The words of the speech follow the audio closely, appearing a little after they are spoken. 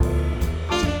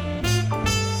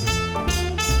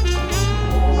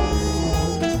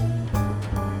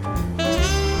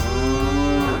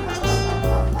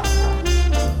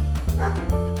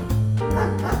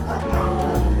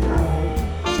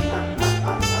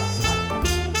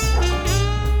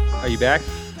Are you back?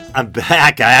 I'm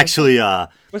back. I actually,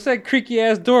 What's that creaky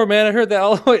ass door, man? I heard that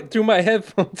all the way through my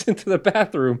headphones into the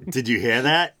bathroom. did you hear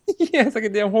that? Yeah, it's like a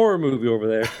damn horror movie over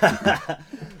there.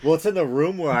 Well, it's in the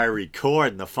room where I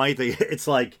record, and the funny thing, it's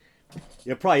like,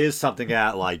 it probably is something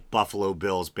at like Buffalo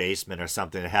Bill's basement or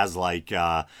something. It has like,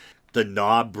 the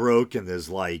knob broke, and there's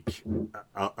like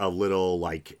a little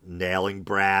like nailing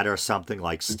brad or something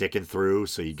like sticking through.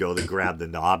 So you go to grab the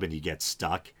knob and you get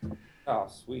stuck. Oh,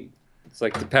 sweet. It's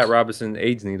like the Pat Robinson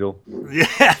AIDS needle.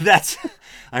 Yeah, that's.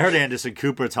 I heard Anderson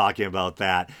Cooper talking about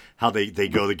that. How they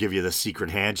go to give you the secret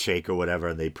handshake or whatever,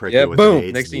 and they prick Yeah, you with an boom.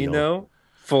 AIDS Next thing you needle.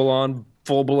 know,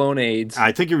 full blown AIDS.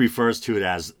 I think he refers to it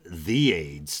as the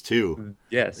AIDS too.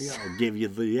 Yes. Yeah, I'll give you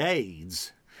the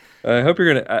AIDS. I hope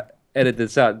you're gonna edit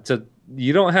this out. So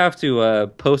you don't have to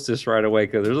post this right away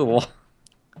because there's a lot.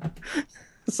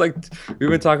 It's like we've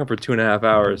been talking for 2.5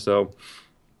 hours, so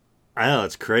I know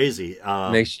it's crazy.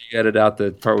 make sure you edit out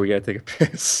the part where you gotta take a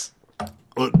piss.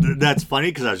 Well, that's funny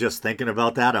because I was just thinking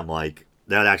about that. I'm like,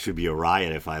 that'd actually be a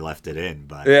riot if I left it in.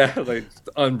 But Yeah, like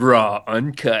raw,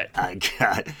 uncut. I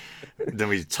got. Then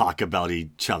we talk about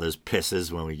each other's pisses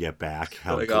when we get back.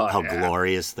 How Like, oh, how yeah.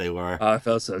 glorious they were. Oh, it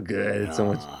felt so good. So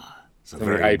much. It's a so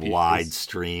many very IPs. wide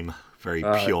stream, very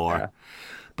pure. Yeah.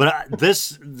 But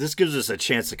this gives us a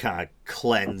chance to kind of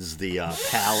cleanse the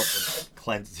palate.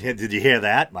 Cleanse. Did you hear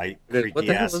that? My What the creaky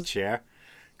hell ass was- chair,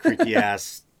 creaky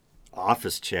ass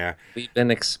office chair. We've been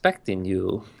expecting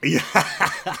you. Yeah.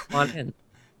 Come on in.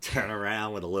 Turn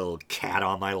around with a little cat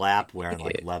on my lap, wearing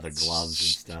like leather gloves and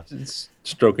stuff. Just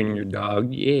stroking your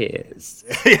dog. Yes.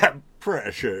 Yeah,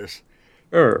 precious.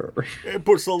 Err. It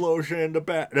puts the lotion in the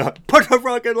put the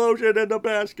fucking lotion in the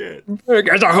basket. Hey,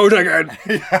 guys are hoes again.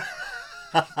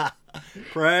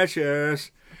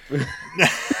 Precious.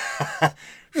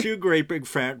 She a great big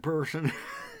fat person.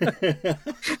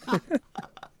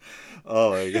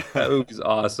 Oh my god. That movie's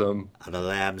awesome. And the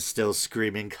lamb's still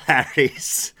screaming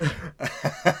Clarice.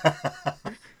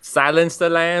 Silence the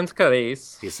lambs,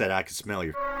 Clarice. He said I can smell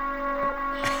your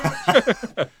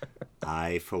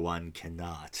I for one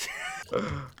cannot.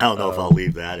 I don't know if I'll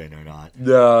leave that in or not.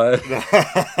 No.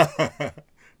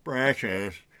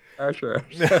 Precious. Sure.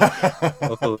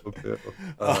 Buffalo Bill.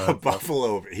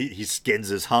 Buffalo, he skins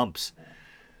his humps.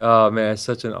 Oh man, it's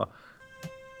such an.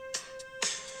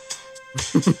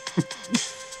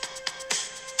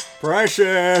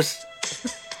 Precious,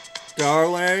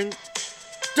 darling,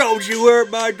 don't you hurt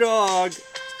my dog.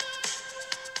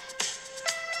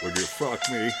 Would you fuck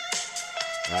me?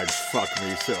 I'd fuck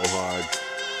me so hard.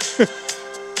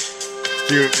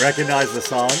 Do you recognize the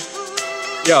song?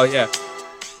 Yeah, yeah.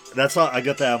 That's how I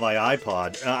got that on my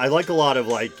iPod. I like a lot of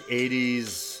like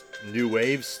 80s new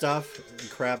wave stuff and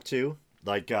crap too.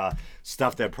 Like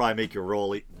stuff that probably make you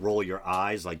roll your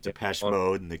eyes, like Depeche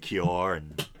Mode and The Cure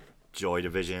and Joy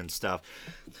Division and stuff.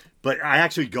 But I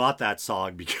actually got that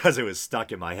song because it was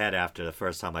stuck in my head after the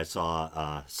first time I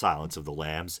saw Silence of the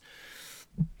Lambs.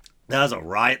 That was a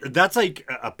riot. That's like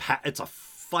it's a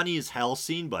funny as hell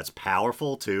scene, but it's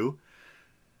powerful too.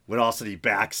 When all of a sudden he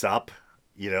backs up,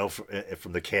 you know,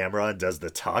 from the camera and does the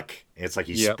tuck. It's like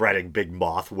he's spreading big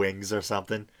moth wings or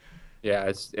something. Yeah,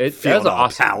 that's Feeling all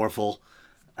awesome. powerful.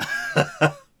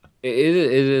 It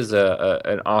is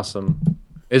an awesome.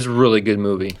 It's a really good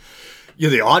movie. Yeah,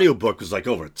 the audiobook was like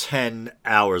over 10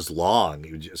 hours long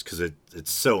just because it's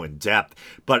so in depth.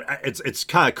 But it's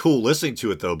kind of cool listening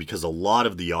to it though because a lot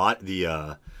of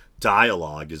the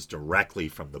dialogue is directly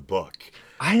from the book.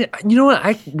 You know what?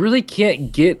 I really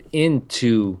can't get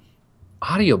into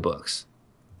audiobooks.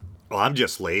 Well, I'm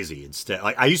just lazy instead.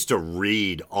 Like I used to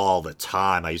read all the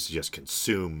time. I used to just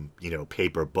consume,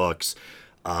 paper books.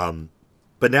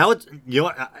 But now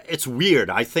it's weird.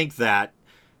 I think that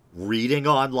reading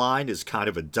online is kind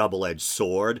of a double-edged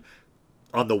sword.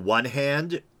 On the one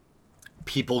hand,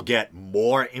 people get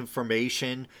more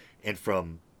information and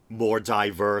from more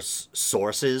diverse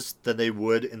sources than they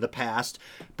would in the past,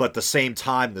 but at the same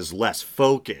time there's less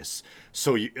focus.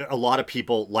 So a lot of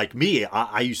people like me,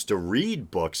 I used to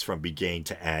read books from beginning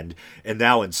to end, and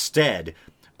now instead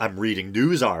I'm reading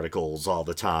news articles all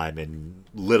the time and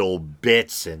little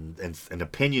bits and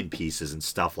opinion pieces and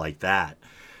stuff like that.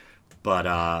 But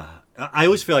I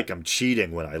always feel like I'm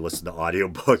cheating when I listen to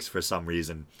audiobooks for some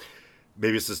reason.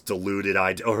 Maybe it's this diluted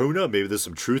idea, or who knows, maybe there's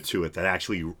some truth to it that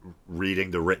actually reading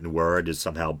the written word is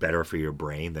somehow better for your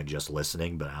brain than just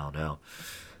listening, but I don't know.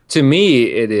 To me,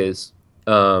 it is.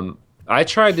 I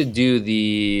tried to do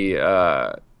the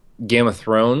Game of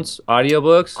Thrones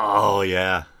audiobooks. Oh,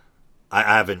 yeah. I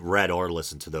haven't read or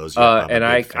listened to those yet. But I'm and a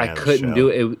I big fan of the couldn't show. do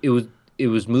it. It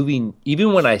was moving,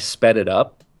 even when I sped it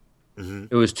up, Mhm.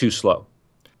 it was too slow.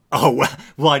 Oh,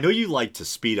 well, I know you like to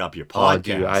speed up your Oh,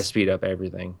 dude, I podcast. speed up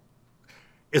everything.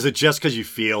 Is it just because you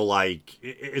feel like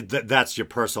that's your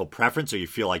personal preference, or you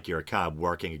feel like you're kind of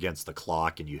working against the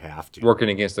clock and you have to? Working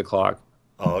against the clock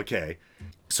Oh, okay.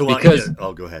 So why don't you because just?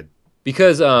 Oh, go ahead.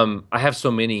 I have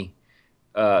so many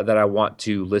that I want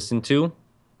to listen to,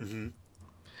 Hmm.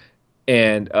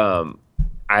 and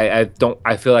I don't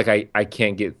I feel like I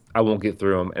can't get I won't get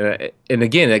through them, and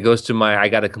again that goes to my I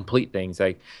got to complete things.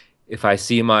 Like if I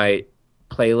see my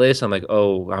playlist, I'm like,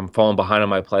 oh, I'm falling behind on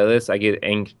my playlist. I get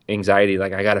anxiety,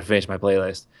 like I got to finish my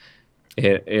playlist.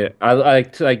 I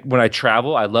like to, like when I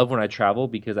travel. I love when I travel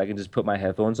because I can just put my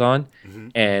headphones on Hmm.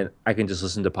 and I can just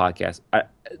listen to podcasts.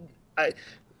 I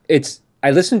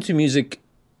I listen to music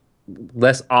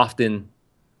less often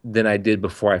than I did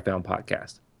before I found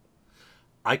podcasts.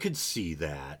 I could see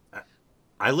that.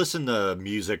 I listen to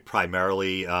music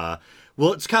primarily.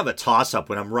 Well, it's kind of a toss up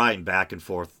when I'm riding back and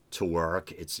forth to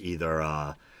work. It's either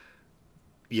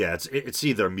yeah, it's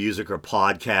either music or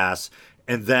podcasts,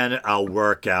 and then I'll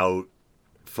work out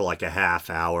for like a half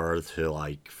hour to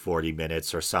like 40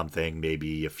 minutes or something,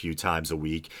 maybe a few times a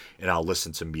week, and I'll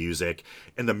listen to music.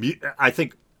 And I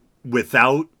think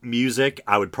without music,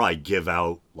 I would probably give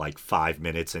out like 5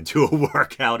 minutes into a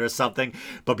workout or something.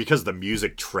 But because the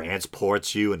music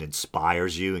transports you and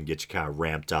inspires you and gets you kind of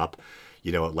ramped up,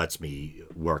 it lets me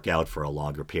work out for a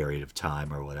longer period of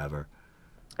time or whatever.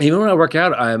 Even when I work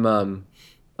out, I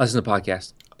listen to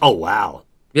podcasts. Oh wow.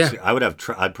 Yeah. See,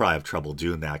 I'd probably have trouble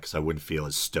doing that because I wouldn't feel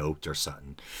as stoked or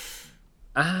something.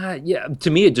 Yeah. To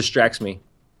me, it distracts me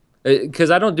because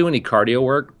I don't do any cardio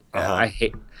work. Uh I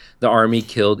hate the army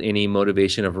killed any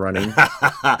motivation of running.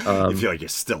 huh. You Um, feel like you're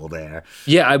still there.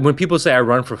 yeah. When people say I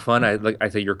run for fun, I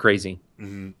say you're crazy.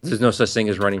 Hmm. There's no such thing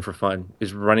as running for fun.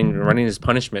 Is running is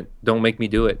punishment. Don't make me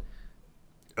do it.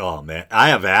 Oh man, I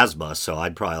have asthma, so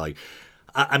I'd probably like.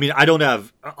 I mean, I don't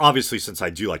have obviously since I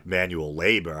do like manual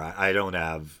labor. I don't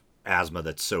have asthma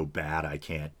that's so bad I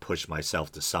can't push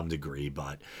myself to some degree,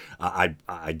 but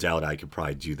I doubt I could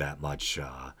probably do that much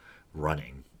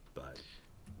running. But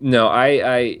No,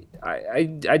 I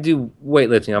do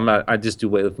weightlifting. I'm not. I just do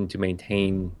weightlifting to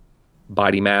maintain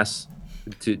body mass.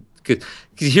 To because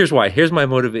here's why. Here's my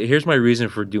reason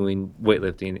for doing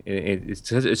weightlifting.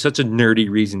 It's such a nerdy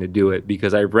reason to do it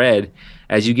because I read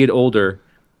as you get older,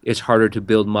 it's harder to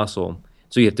build muscle.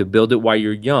 So you have to build it while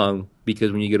you're young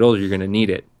because when you get older, you're going to need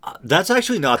it. that's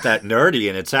actually not that nerdy,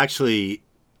 and it's actually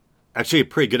a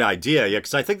pretty good idea. Yeah,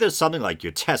 because I think there's something like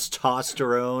your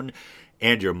testosterone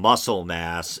and your muscle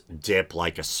mass dip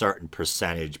like a certain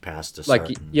percentage past a Like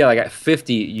certain. yeah, like at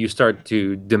 50, you start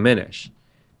to diminish.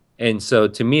 And so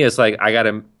to me, it's like I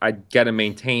gotta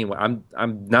maintain. I'm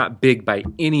not big by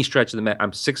any stretch of the mat.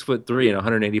 I'm 6'3" and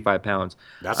 185 pounds.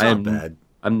 That's I not am bad.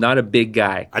 I'm not a big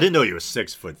guy. I didn't know you were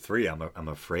 6'3". I'm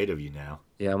afraid of you now.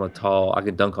 Yeah, I'm a tall. I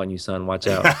can dunk on you, son. Watch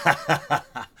out.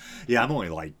 Yeah, I'm only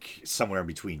like somewhere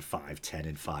between 5'10"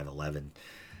 and 5'11".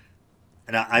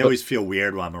 And I But always feel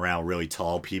weird when I'm around really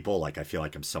tall people. Like I feel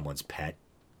like I'm someone's pet.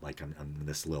 Like I'm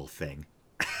this little thing.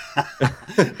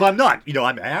 But I'm not.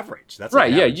 I'm average. That's like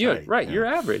right, yeah, average you height. right. Yeah. You're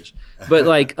average. But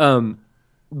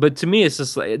but to me, it's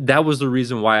just like that was the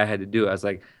reason why I had to do it. I was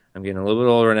like, I'm getting a little bit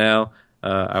older now.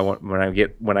 I want when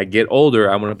I get older,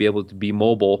 I want to be able to be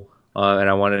mobile, and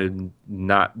I want to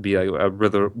not be like a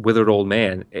withered old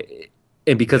man.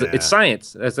 And because it's Yeah.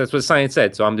 science, that's what science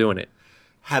said. So I'm doing it.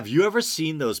 Have you ever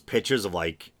seen those pictures of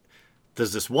like?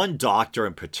 There's this one doctor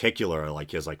in particular,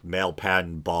 like he has like male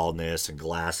pattern baldness and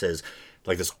glasses,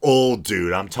 like this old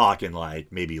dude. I'm talking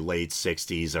like maybe late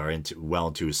 60s or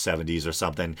into his 70s or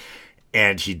something.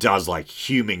 And he does like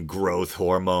human growth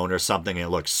hormone or something, and it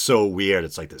looks so weird.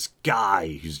 It's like this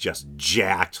guy who's just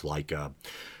jacked like a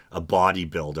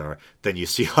bodybuilder. Then you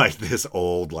see like this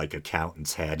old like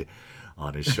accountant's head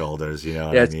on his shoulders. You know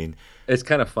what Yeah, I mean? it's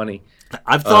kind of funny.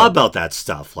 I've thought Um, about that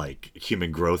stuff, like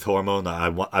human growth hormone.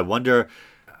 I wonder.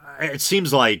 It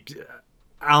seems like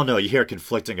I don't know. You hear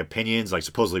conflicting opinions. Like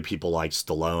supposedly people like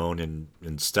Stallone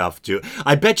and stuff too.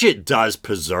 I bet you it does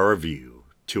preserve you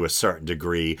to a certain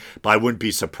degree, but I wouldn't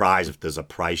be surprised if there's a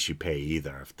price you pay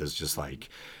either. If there's just like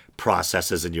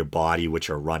processes in your body which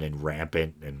are running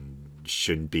rampant and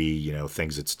shouldn't be,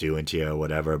 things it's doing to you or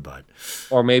whatever. But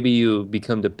or maybe you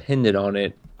become dependent on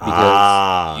it because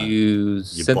ah, you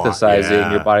you bought synthesize it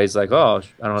and your yeah. body's like, oh,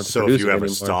 I don't have to So if produce you it ever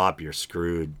anymore. stop, you're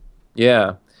screwed.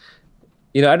 Yeah.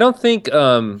 I don't think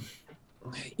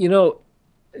you know,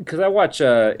 because I watch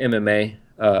MMA,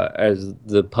 as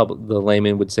the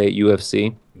layman would say,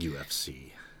 UFC,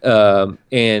 UFC.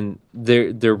 and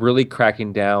they're really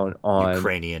cracking down on.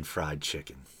 Ukrainian fried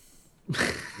chicken.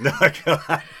 No, go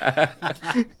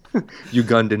on.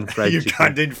 Ugandan fried chicken.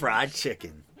 Ugandan fried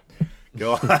chicken.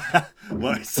 Go on.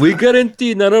 What's We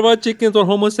guarantee none of our chickens are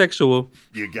homosexual.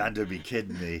 Uganda be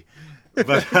kidding me?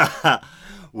 But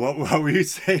what were you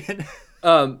saying?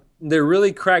 They're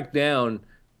really cracked down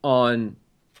on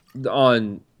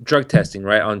drug testing,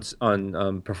 right?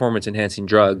 On performance enhancing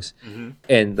drugs,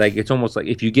 and like it's almost like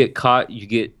if you get caught, you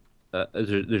get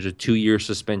there's a 2 year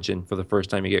suspension for the first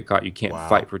time you get caught. You can't Wow.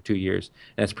 fight for 2 years,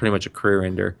 and that's pretty much a career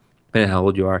ender, depending on how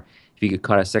old you are. If you get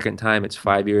caught a second time, it's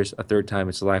 5 years. A third time,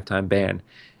 it's a lifetime ban.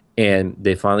 And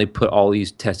they finally put all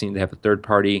these testing. They have a third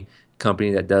party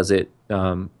company that does it.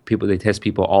 They test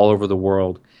people all over the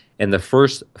world. And the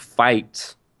first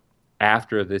fight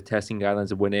after the testing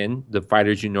guidelines went in, the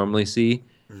fighters you normally see,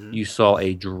 you saw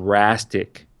a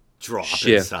drastic Drop in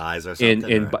shift size or something.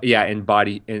 in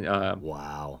body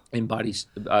Wow. in body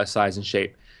size and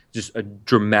shape. Just a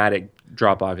dramatic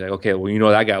drop off. You're like, okay, well,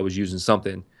 that guy was using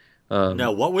something.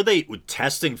 Now, what were they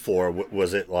testing for?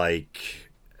 Was it like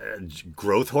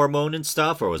growth hormone and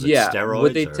stuff, or was it steroids?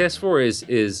 What they test for is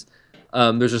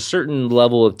there's a certain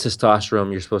level of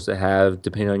testosterone you're supposed to have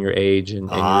depending on your age and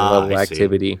your level of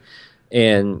activity.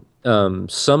 And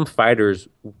some fighters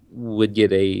would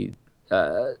get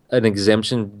an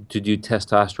exemption to do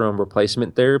testosterone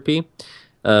replacement therapy.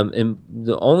 And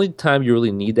the only time you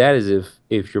really need that is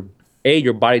if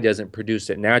your body doesn't produce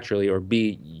it naturally, or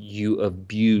B, you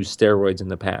abuse steroids in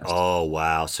the past. Oh,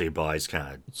 wow. So your body's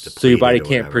kind of depleted. So your body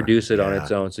can't produce it on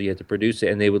its own, so you have to produce it.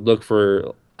 And they would look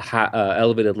for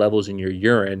elevated levels in your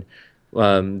urine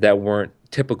that weren't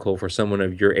typical for someone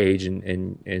of your age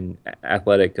and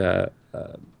athletic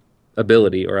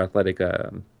ability or athletic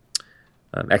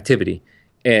activity.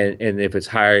 And if it's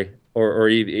high or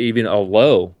even a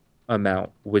low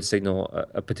amount would signal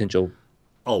a potential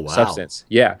substance.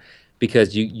 Yeah.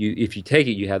 Because you if you take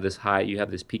it, you have this high, you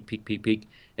have this peak, and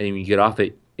then when you get off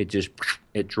it,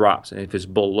 it drops. And if it's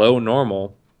below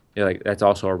normal, you're like, that's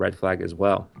also a red flag as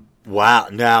well. Wow.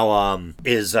 Now,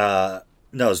 is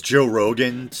Joe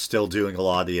Rogan still doing a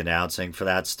lot of the announcing for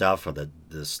that stuff, or the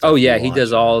stuff? Oh yeah, he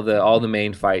does all the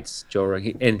main fights, Joe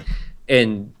Rogan.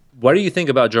 And what do you think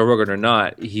about Joe Rogan or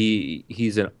not? He's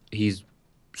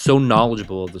so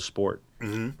knowledgeable of the sport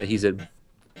that he's an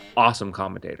awesome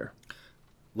commentator.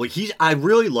 Well, I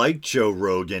really like Joe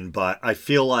Rogan, but I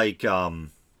feel like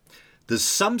there's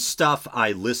some stuff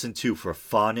I listen to for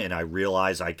fun, and I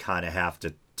realize I kind of have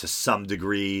to some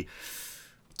degree,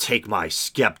 take my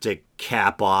skeptic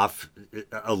cap off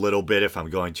a little bit if I'm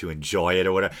going to enjoy it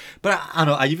or whatever. But I don't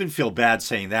know, I even feel bad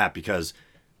saying that because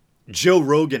Joe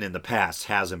Rogan in the past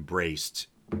has embraced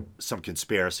some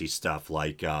conspiracy stuff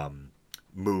like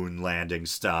moon landing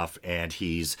stuff, and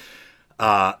he's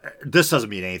this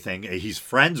doesn't mean anything. He's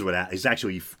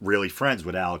actually really friends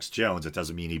with Alex Jones. It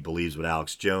doesn't mean he believes what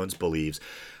Alex Jones believes.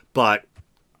 But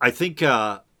I think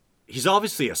he's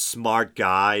obviously a smart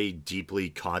guy, deeply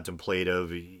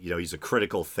contemplative. He's a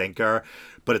critical thinker.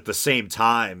 But at the same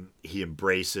time, he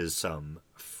embraces some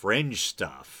fringe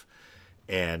stuff.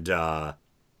 And,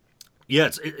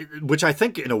 which I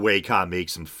think in a way kind of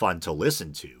makes him fun to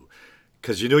listen to.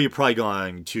 Because you're probably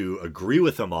going to agree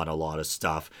with him on a lot of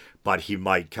stuff, but he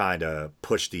might kind of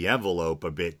push the envelope a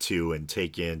bit too and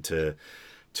take you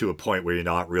to a point where you're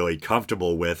not really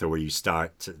comfortable with, or where you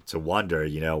start to wonder,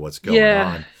 what's going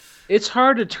on. It's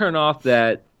hard to turn off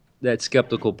that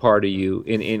skeptical part of you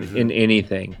in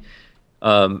anything.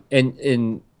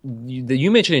 And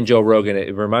you mentioned in Joe Rogan,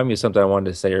 it reminded me of something I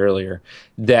wanted to say earlier,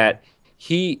 that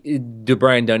the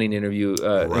Brian Dunning interview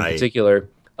in particular.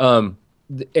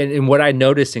 And what I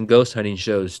noticed in ghost hunting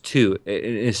shows too,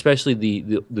 especially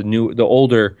the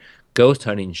older ghost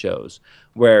hunting shows,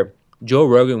 where Joe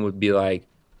Rogan would be like,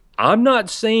 "I'm not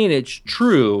saying it's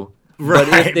true, but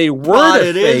if they were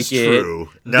to fake it,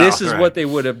 this is what they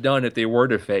would have done if they were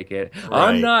to fake it.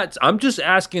 Right. I'm just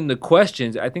asking the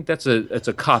questions." I think it's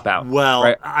a cop out. Well,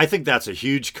 right? I think that's a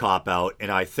huge cop out,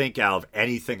 and I think out of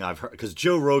anything I've heard, because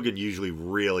Joe Rogan usually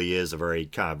really is a very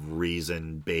kind of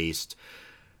reason based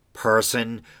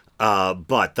person,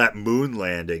 but that moon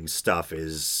landing stuff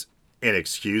is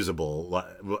inexcusable.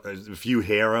 If you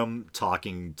hear him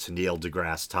talking to Neil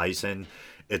deGrasse Tyson,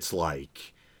 it's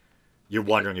like you're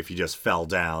wondering if you just fell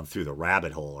down through the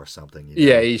rabbit hole or something.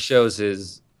 Yeah, he shows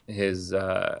his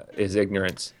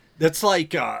ignorance. That's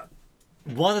like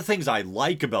one of the things I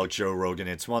like about Joe Rogan.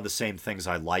 It's one of the same things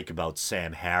I like about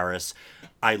Sam Harris.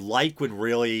 I like when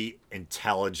really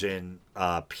intelligent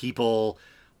people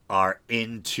are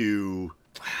into,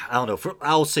 I don't know,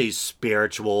 I'll say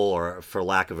spiritual, or for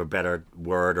lack of a better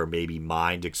word, or maybe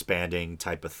mind expanding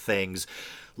type of things.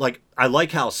 like I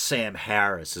like how Sam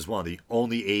Harris is one of the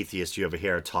only atheists you ever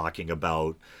hear talking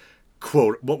about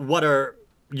quote what are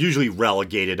usually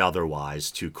relegated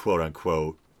otherwise to quote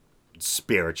unquote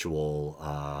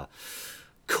spiritual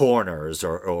corners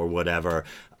or whatever.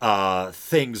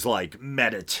 Things like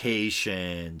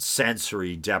meditation,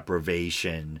 sensory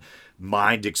deprivation,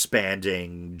 mind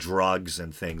expanding drugs,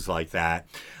 and things like that.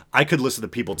 I could listen to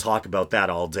people talk about that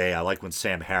all day. I like when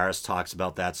Sam Harris talks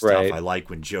about that stuff. Right. I like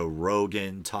when Joe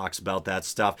Rogan talks about that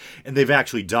stuff. And they've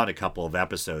actually done a couple of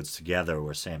episodes together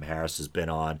where Sam Harris has been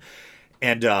on.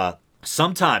 And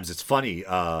sometimes it's funny.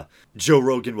 Joe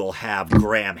Rogan will have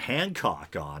Graham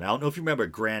Hancock on. I don't know if you remember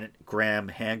Graham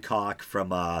Hancock from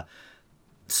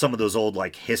some of those old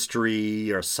like history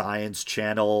or science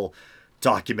channel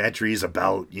documentaries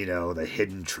about the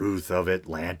hidden truth of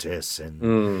Atlantis and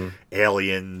Mm.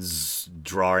 aliens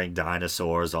drawing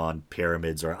dinosaurs on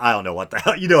pyramids, or I don't know what the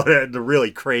hell, the really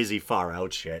crazy far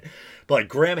out shit. But like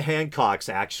Graham Hancock's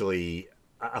actually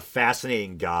a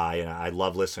fascinating guy, and I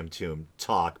love listening to him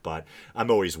talk, but I'm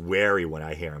always wary when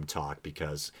I hear him talk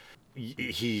because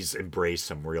he's embraced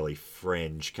some really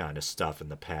fringe kind of stuff in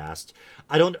the past.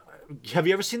 I don't Have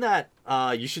you ever seen that?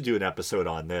 You should do an episode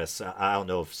on this. I don't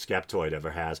know if Skeptoid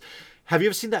ever has. Have you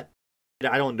ever seen that?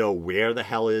 I don't know where the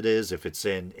hell it is, if it's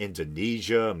in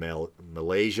Indonesia,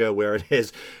 Malaysia, where it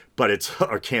is, but it's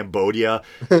or Cambodia,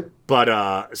 but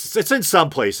it's in some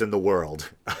place in the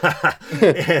world,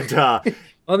 and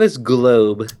On this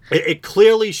globe. it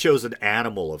clearly shows an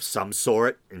animal of some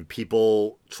sort, and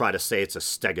people try to say it's a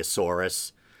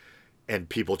stegosaurus, and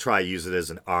people try to use it as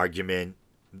an argument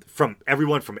from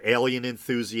everyone from alien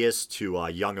enthusiasts to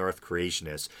young Earth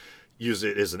creationists. Use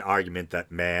it as an argument that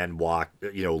man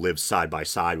lives side by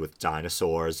side with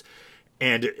dinosaurs,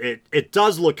 and it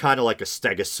does look kind of like a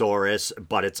stegosaurus,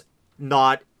 but it's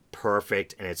not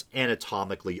perfect, and it's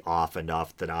anatomically off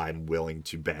enough that I'm willing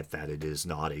to bet that it is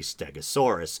not a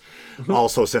stegosaurus.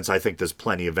 Also, since I think there's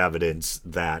plenty of evidence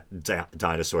that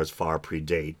dinosaurs far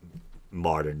predate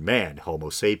modern man, Homo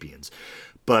sapiens.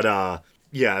 But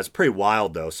yeah, it's pretty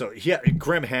wild though. So yeah,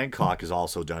 Graham Hancock has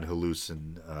also done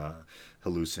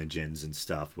hallucinogens and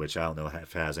stuff, which I don't know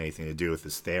if it has anything to do with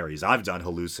his theories. I've done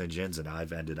hallucinogens and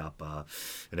I've ended up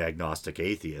an agnostic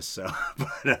atheist. So,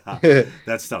 but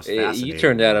that stuff's fascinating. You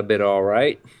turned out a bit all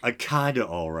right. Kind of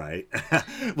all right.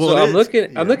 Well, So I'm yeah.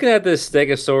 I'm looking at this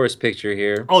Stegosaurus picture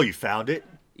here. Oh, you found it?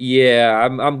 Yeah,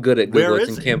 I'm good at Google. Where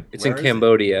It's is in it? it's Where in is it?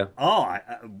 Cambodia. Oh,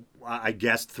 I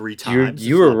guessed 3 times.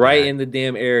 You were right in the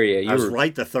damn area. I was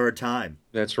right the 3rd time.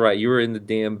 That's right. You were in the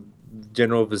damn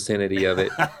general vicinity of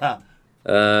it.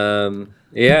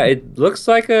 Yeah, it looks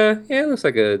like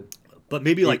a. But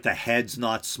maybe like the head's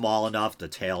not small enough, the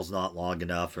tail's not long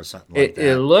enough, or something like It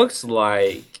that. looks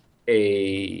like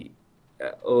a.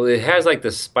 Well, it has like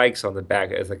the spikes on the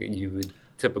back as like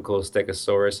typical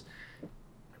Stegosaurus.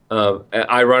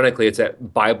 Ironically, it's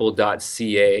at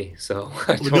Bible.ca. So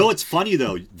It's funny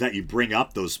though that you bring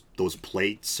up those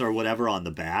plates or whatever on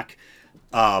the back.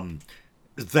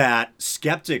 That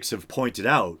skeptics have pointed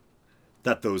out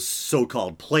that those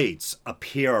so-called plates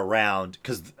appear around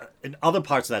because in other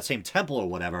parts of that same temple or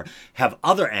whatever have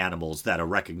other animals that are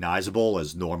recognizable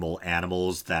as normal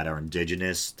animals that are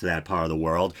indigenous to that part of the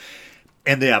world,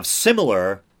 and they have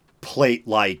similar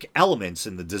plate-like elements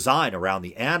in the design around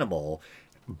the animal,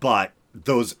 but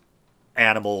those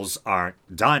animals aren't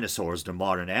dinosaurs, they're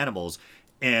modern animals.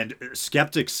 And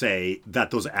skeptics say that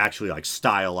those are actually like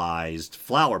stylized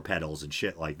flower petals and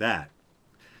shit like that.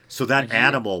 So that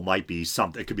animal might be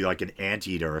something. It could be like an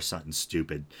anteater or something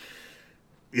stupid.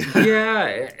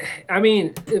 Yeah, I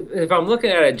mean, if I'm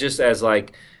looking at it just as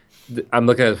like I'm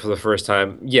looking at it for the first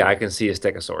time, yeah, I can see a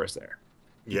Stegosaurus there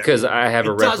Yeah. because I have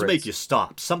a It does reference. make you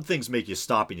stop. Some things make you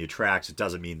stop in your tracks. It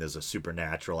doesn't mean there's a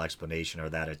supernatural explanation or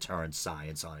that it turns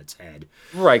science on its head.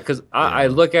 Right, because I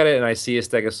look at it and I see a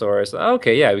Stegosaurus.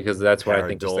 Okay, yeah, because that's what I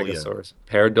think of Pareidolia. Stegosaurus.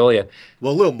 Pareidolia.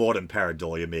 Well, a little more than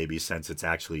pareidolia, maybe, since it's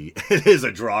actually it is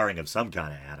a drawing of some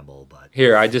kind of animal. But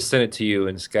Here, I just sent it to you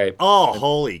in Skype. oh,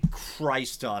 holy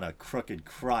Christ on a crooked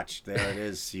crutch! There it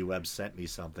is. CWebb sent me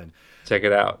something. Check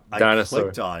it out. I Dinosaur.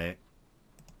 clicked on it.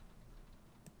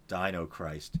 Dino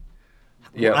Christ.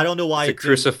 Yeah, I don't know why it's a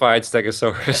crucified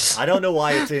Stegosaurus. I don't know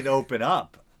why it didn't open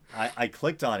up. I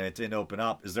clicked on it. It didn't open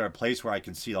up. Is there a place where I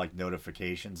can see like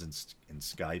notifications in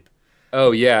Skype?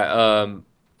 Oh yeah.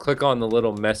 Click on the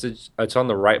little message. It's on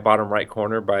the bottom right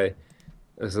corner by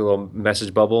there's a little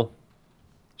message bubble.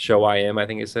 Show I am, I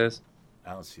think it says.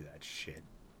 I don't see that shit.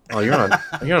 Oh, you're on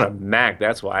a Mac.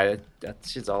 That's why that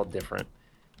shit's all different.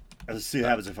 Let's see what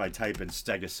happens if I type in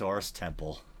Stegosaurus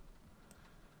Temple.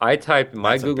 I type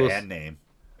my That's Google. a band name.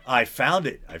 I found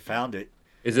it.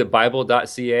 Is it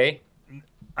Bible.ca?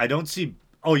 I don't see.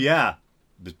 Oh yeah,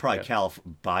 it's probably Yeah.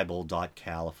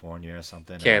 Bible.California or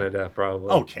something. Canada, Oh,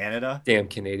 probably. Canada. Damn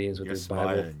Canadians with You're their smarter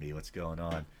Bible. than me. What's going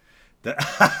on?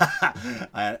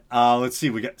 Let's see.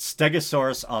 We got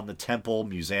Stegosaurus on the Temple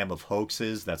Museum of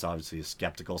Hoaxes. That's obviously a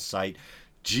skeptical site.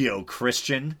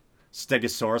 Geo-Christian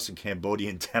Stegosaurus in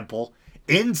Cambodian temple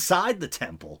inside the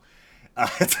temple.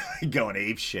 It's going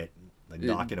ape shit, like Uh,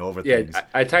 knocking over Yeah, things.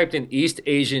 I typed in East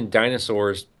Asian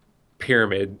dinosaurs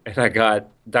pyramid and I got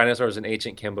dinosaurs in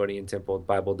ancient Cambodian temple,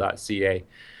 Bible.ca.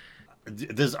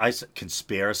 There's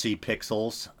conspiracy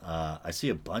pixels. I see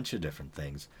a bunch of different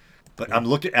things, but Yeah. I'm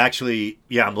looking actually.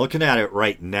 Yeah, I'm looking at it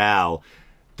right now.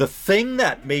 The thing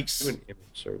that Do makes an image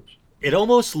search. it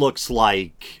almost looks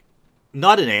like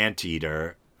not an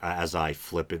anteater, as I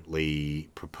flippantly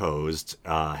proposed,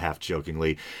 half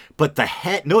jokingly, but the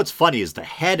head. No, what's funny is the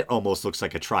head almost looks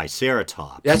like a That's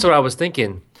triceratops, what I was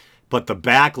thinking. but the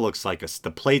back looks like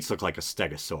the plates look like a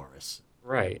stegosaurus.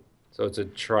 Right. So it's a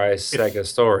If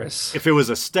Tricegasaurus. if it was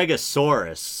a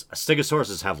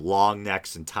stegosauruses have long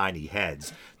necks and tiny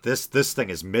heads. This thing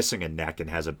is missing a neck and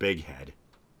has a big head.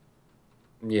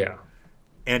 Yeah.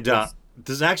 And It's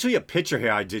there's actually a picture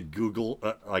here. I did Google,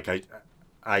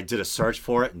 I did a search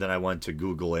for it, and then I went to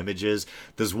Google Images.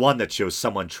 There's one that shows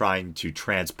someone trying to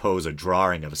transpose a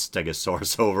drawing of a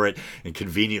stegosaurus over it, and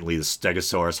conveniently the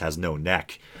stegosaurus has no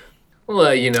neck. well,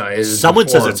 it's Someone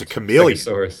says it's a deformed chameleon.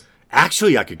 Stegosaurus.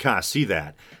 Actually, I could kind of see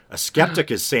that. A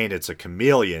skeptic is saying it's a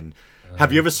chameleon.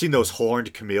 Have you ever seen those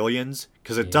horned chameleons?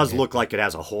 Because it does Yeah. look like it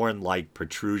has a horn-like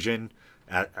protrusion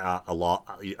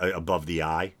above the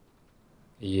eye.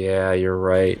 Yeah, you're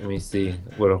right. Let me see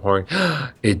what a horn.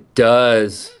 It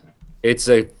does. It's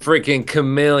a freaking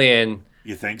chameleon.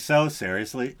 You think so?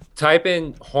 Seriously? Type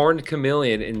in horned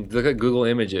chameleon and look at Google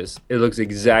Images. It looks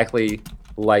exactly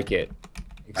like it.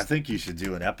 I think you should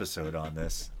do an episode on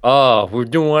this. Oh, we're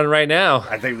doing one right now.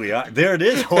 I think we are. There it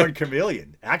is, horned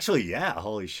chameleon. Actually, yeah.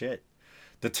 Holy shit.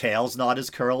 The tail's not as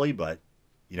curly, but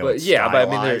But it's yeah, but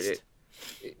I mean, stylized.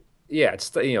 yeah,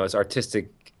 it's artistic,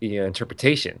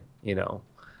 interpretation,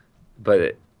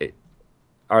 But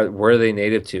where are they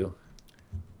native to?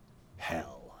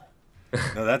 Hell.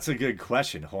 No, that's a good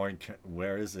question.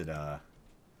 Where is it?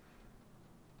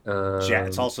 It's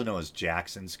Um, also known as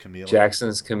Jackson's chameleon.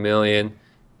 Jackson's chameleon.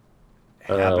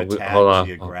 Hold Habitat, on.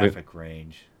 geographic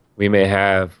range. We may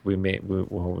not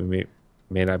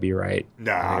be right.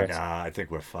 Nah, nah. I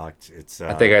think we're fucked. It's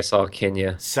I think I saw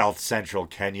Kenya, south central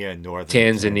Kenya and northern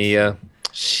Tanzania.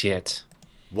 Shit.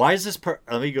 Why is this?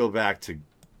 Let me go back to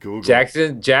Google.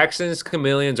 Jackson's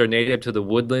chameleons are native to the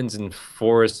woodlands and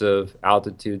forests of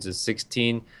altitudes of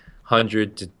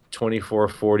 1,600 to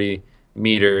 2,440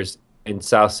 meters in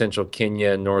south central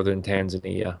Kenya and northern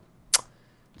Tanzania.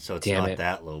 So it's Damn not it.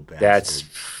 that low bastard. That's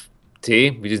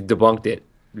see, we just debunked it.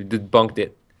 We debunked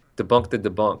it. Debunked the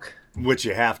debunk. Which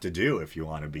you have to do if you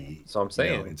want to be, So I'm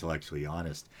saying. intellectually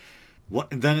honest. What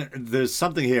then? There's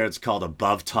something here. It's called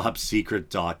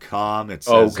AboveTopSecret.com. It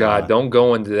Oh says, God, don't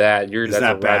go into that. is That's a that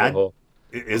rabbit bad? hole.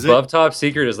 Is it? Above Top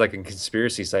Secret is like a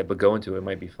conspiracy site, but go into it,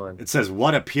 might be fun. It says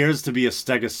what appears to be a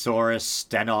Stegosaurus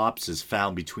stenops is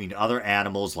found between other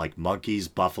animals like monkeys,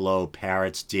 buffalo,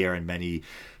 parrots, deer, and many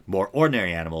more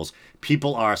ordinary animals.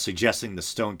 People are suggesting the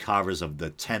stone carvers of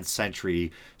the 10th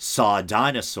century saw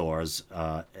dinosaurs,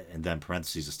 and then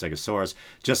parentheses a Stegosaurus,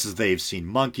 just as they've seen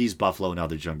monkeys, buffalo, and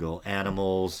other jungle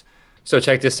animals. So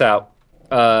check this out.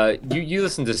 You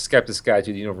listen to Skeptic's Guide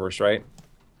to the Universe, right?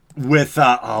 With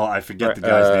I forget the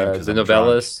guy's name because The I'm drunk.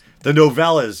 novellas. The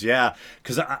novellas, yeah.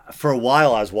 Because for a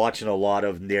while I was watching a lot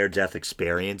of near-death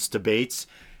experience debates,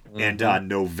 and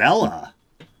Novella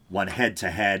went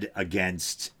head-to-head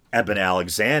against Eben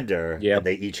Alexander, Yep. and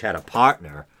they each had a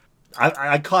partner.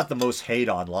 I caught the most hate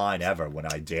online ever when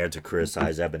I dared to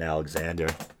criticize Eben Alexander.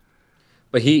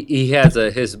 But he has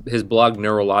his blog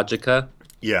Neurologica.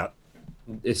 Yeah.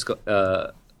 It's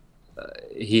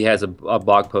he has a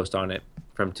blog post on it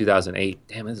from 2008.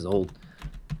 Damn, this is old.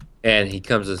 And he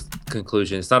comes to this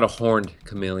conclusion. It's not a horned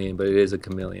chameleon, but it is a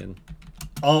chameleon.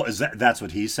 Oh, that's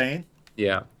what he's saying?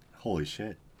 Yeah. Holy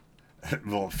shit.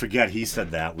 Well, forget he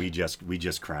said that. We just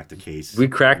cracked the case. We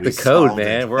cracked We the code, solved it.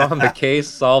 man. We're on the case,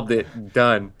 solved it,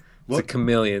 done. It's Well, a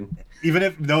chameleon.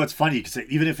 It's funny because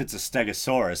even if it's a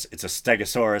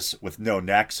stegosaurus with no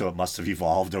neck, so it must have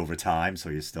evolved over time. So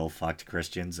you still fucked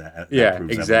Christians. That Yeah,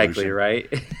 proves exactly, evolution. right?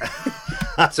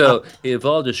 So he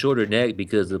evolved a shorter neck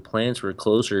because the plants were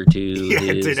closer to Yeah,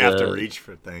 it his. didn't have to reach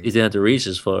for He things. didn't have to reach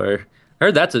as far. I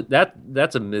heard that's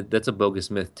a myth. That's a bogus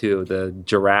myth too. The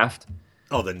giraffe.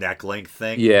 Oh, the neck length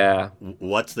thing. Yeah.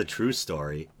 What's the true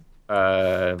story?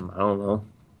 I don't know.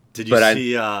 Did you But I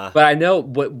see? but I know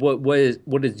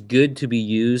what is good to be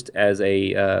used as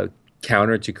a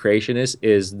counter to creationists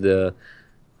is the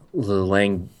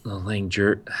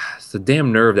jerk. It's the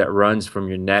damn nerve that runs from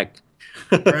your neck.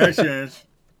 Precious.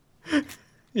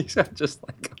 You sound just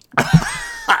like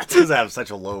It's because I have such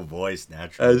a low voice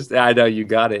naturally. I know you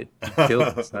got it. You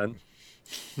killed it, son.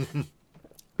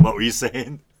 What were you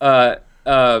saying? Uh,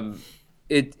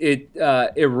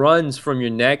 it runs from your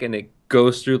neck and it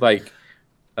goes through like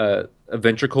a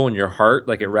ventricle in your heart,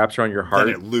 like it wraps around your Then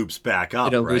it heart loops back and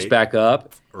up, it loops right? back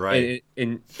up, and Right.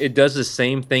 it does the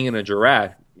same thing in a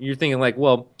giraffe. You're thinking like,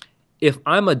 well, if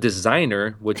I'm a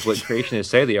designer, which what creationists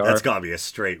say they That's are, got to be a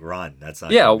straight run. That's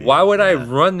not yeah, going to be, why would I yeah.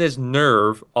 run this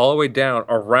nerve all the way down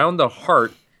around the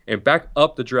heart and back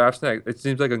up the giraffe's neck? It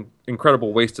seems like an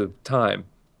incredible waste of time.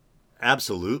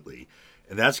 Absolutely.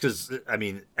 And that's because, I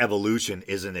mean, evolution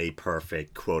isn't a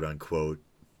perfect quote unquote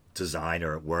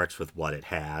designer. It works with what it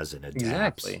has and adapts.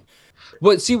 Exactly.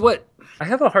 But see what I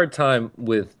have a hard time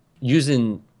with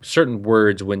using certain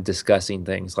words when discussing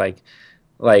things like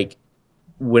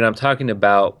when I'm talking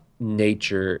about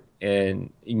nature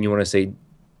and you want to say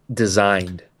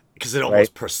designed, Because it right?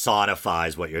 almost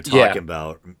personifies what you're Yeah. talking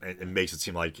about. It makes it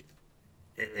seem like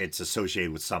it's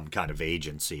associated with some kind of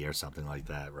agency or something like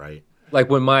that, right? Like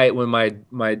when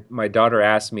my daughter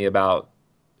asked me about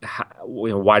how,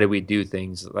 why do we do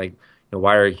things like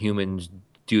why are humans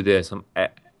do this?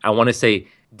 I want to say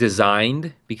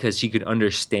designed because she could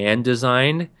understand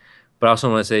design, but I also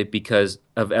want to say because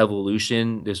of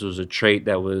evolution, this was a trait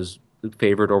that was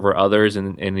favored over others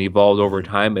and evolved over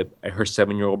Mm-hmm. time. Her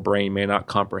 7-year-old brain may not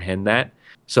comprehend that.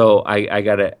 So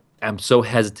I'm so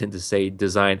hesitant to say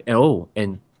design. And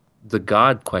and the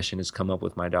God question has come up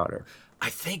with my daughter. I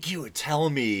think you were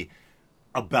telling me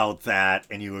about that,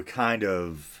 and you were kind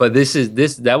of. But this Oh, is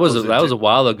it? that was a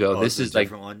while ago. Oh, is This it a is like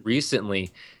different one?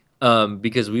 recently,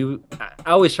 because I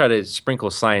always try to sprinkle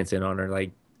science in on her,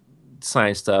 like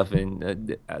science stuff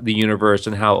and the universe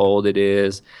and how old it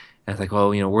is. And it's like, oh,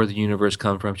 where the universe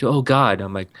come from? Oh, God.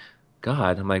 I'm like,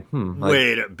 God. I'm like, like,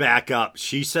 Wait, back up.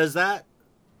 She says that.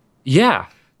 yeah,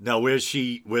 Now, where's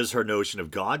she? Where's her notion of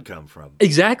God come from?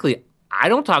 exactly. I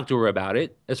don't talk to her about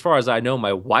it. As far as I know,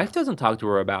 my wife doesn't talk to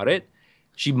her about it.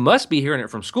 She must be hearing it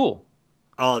from school.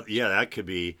 Oh, yeah, that could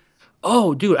be.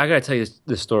 Oh, dude, I gotta tell you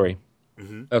this story.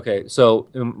 Hmm. Okay, so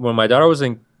when my daughter was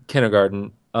in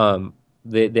kindergarten,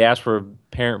 they asked for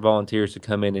parent volunteers to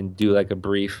come in and do like a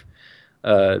brief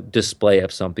display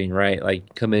of something, right?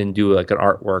 Like come in and do like an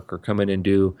artwork or come in and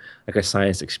do like a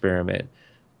science experiment.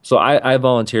 So I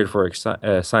volunteered for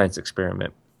a science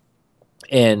experiment,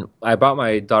 and I bought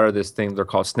my daughter this thing. They're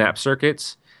called snap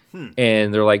circuits, Hmm.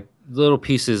 and they're like little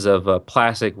pieces of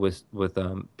plastic with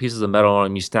pieces of metal on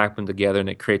them. You stack them together, and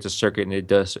it creates a circuit, and it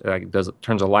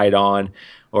turns a light on,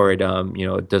 or it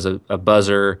does a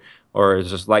buzzer, or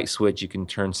there's this light switch you can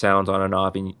turn sounds on and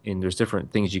off, and there's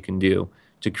different things you can do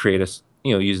to create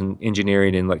using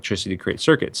engineering and electricity to create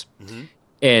circuits. Hmm.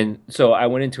 And so I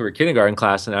went into her kindergarten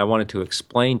class and I wanted to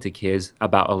explain to kids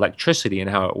about electricity and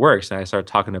how it works. And I started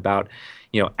talking about,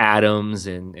 atoms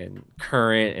and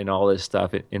current and all this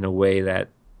stuff in a way that,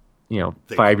 They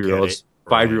five could year get it olds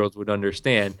five year right. olds would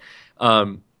understand.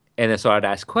 And then so I'd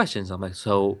ask questions. I'm like,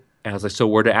 and I was like, so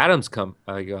where do atoms come?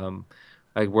 Like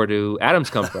where do atoms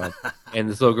come from? And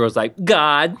this little girl's like,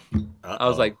 God. Uh I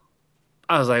was oh. like,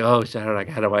 I was like, oh shit, like,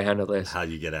 how do I handle this? How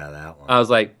do you get out of that I one? was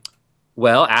like,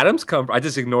 well, atoms come from, I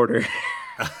just ignored her.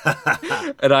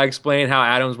 And I explained how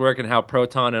atoms work and how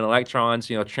proton and electrons,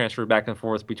 transfer back and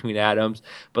forth between atoms.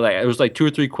 But like it was like two or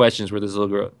three questions where this little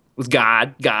girl was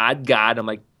God, God, God. I'm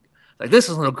like this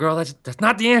is little girl, that's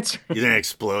not the answer. You didn't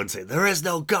explode and say, "There is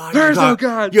no God. There is no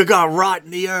God. You got rot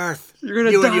in the earth. You're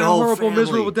gonna You and die your a whole horrible,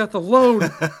 miserable family. death alone.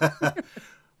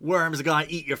 Worms are gonna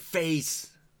eat your face."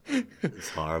 It's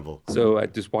horrible. So I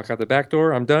just walk out the back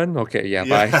door. I'm done. Okay, yeah,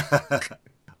 bye. Yeah.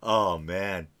 Oh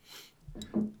man.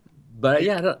 But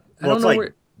yeah, I Well, don't it's know like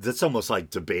where. that's almost like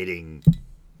debating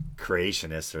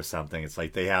creationists or something. It's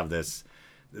like they have this.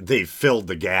 They filled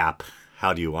the gap.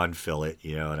 How do you unfill it?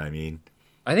 You know what I mean?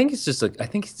 I think it's just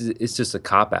a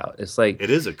cop out. It's like It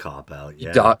is a cop out.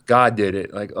 Yeah. God did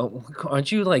it. Like, oh,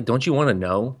 aren't you like? Don't you want to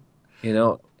know? You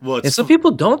know. Well, And it's some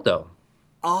people don't though.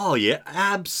 Oh, yeah,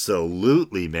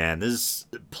 absolutely, man. There's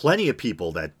plenty of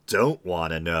people that don't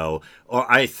want to know. Or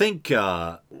I think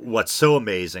what's so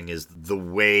amazing is the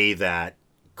way that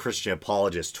Christian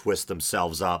apologists twist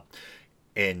themselves up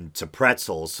into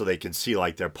pretzels so they can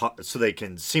so they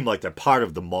can seem like they're part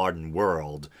of the modern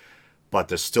world, but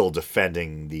they're still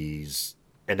defending these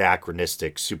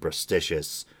anachronistic,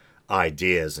 superstitious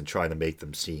ideas and trying to make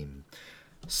them seem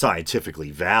scientifically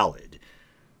valid.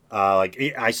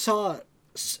 I saw,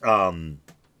 um,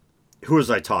 who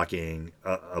was I talking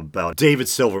about? David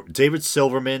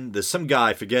Silverman. There's some guy,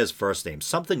 I forget his first name,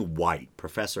 something White,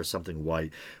 Professor something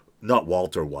White, not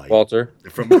Walter White. Walter.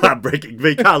 From Breaking,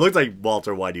 he kind of looked like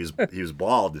Walter White. He was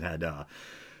bald and had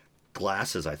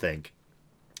glasses, I think.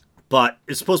 But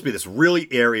it's supposed to be this really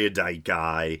erudite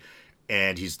guy,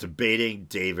 and he's debating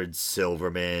David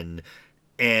Silverman,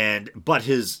 but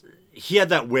he had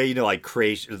that way, like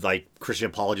Christian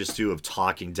apologists do, of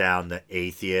talking down the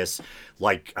atheists,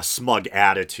 like a smug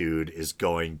attitude is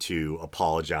going to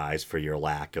apologize for your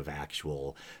lack of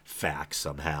actual facts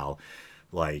somehow.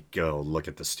 Like, oh, look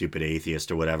at the stupid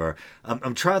atheist or whatever.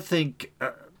 I'm trying to think.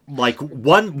 Like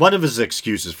one of his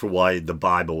excuses for why the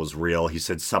Bible was real, he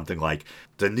said something like,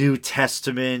 "The New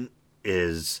Testament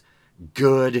is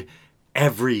good,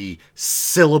 every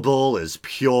syllable is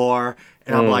pure,"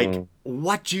 and I'm like,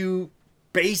 "What do you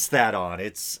base that on?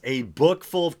 It's a book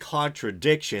full of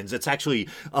contradictions. It's actually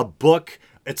a book."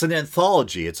 It's an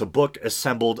anthology. It's a book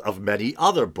assembled of many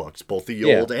other books, both the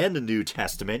Old and the New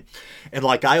Testament. And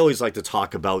like I always like to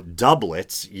talk about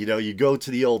doublets. You go to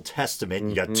the Old Testament,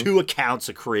 you got two accounts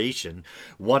of creation,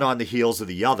 one on the heels of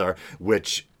the other,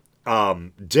 which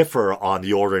differ on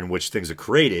the order in which things are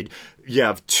created. You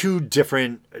have two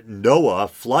different Noah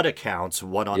flood accounts,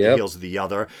 one on the heels of the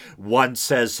other. One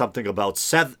says something about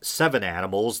seven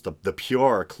animals, the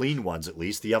pure, clean ones at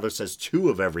least. The other says two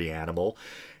of every animal.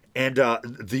 And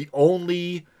the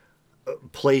only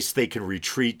place they can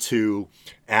retreat to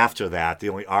after that, the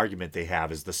only argument they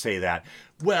have is to say that,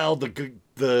 well,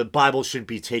 the Bible shouldn't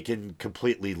be taken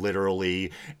completely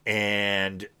literally,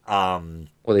 and well,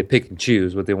 they pick and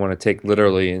choose what they want to take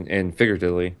literally and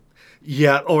figuratively.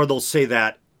 Yeah, or they'll say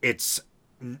that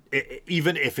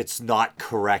even if it's not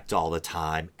correct all the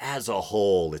time, as a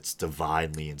whole, it's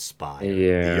divinely inspired.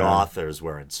 Yeah. The authors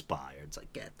were inspired. It's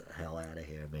like, get the hell out of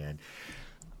here, man.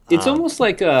 It's almost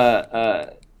like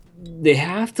they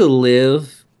have to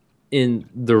live in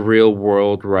the real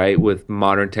world, right, with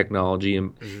modern technology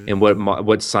and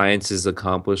what science has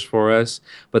accomplished for us,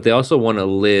 but they also want to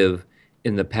live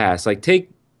in the past. Like, take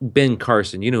Ben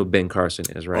Carson. You know who Ben Carson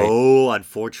is, right? Oh,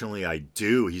 unfortunately, I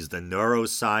do. He's the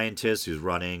neuroscientist who's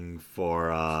running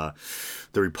for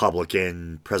the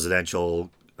Republican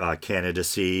presidential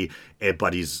candidacy,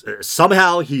 but he's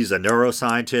somehow he's a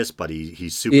neuroscientist, but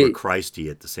he's super Christy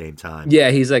at the same time.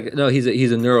 Yeah, he's a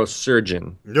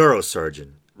neurosurgeon.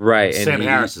 Neurosurgeon, right? And Sam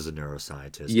Harris is a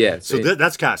neuroscientist. Yeah, so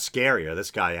that's kind of scarier. This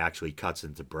guy actually cuts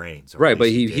into brains, right? But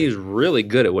he's really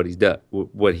good at what he's done.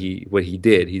 What he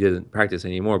did. He doesn't practice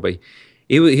anymore, but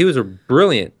he was a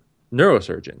brilliant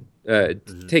neurosurgeon.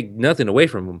 Take nothing away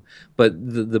from him, but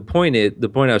the point I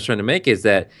was trying to make is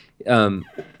that.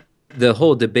 The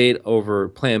whole debate over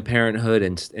Planned Parenthood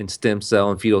and stem cell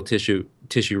and fetal tissue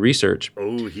research.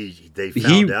 Oh, they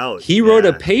found out. He wrote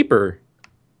a paper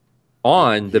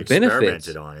on the benefits.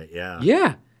 Experimented on it, yeah.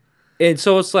 Yeah. And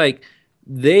so it's like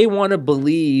they want to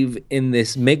believe in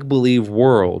this make-believe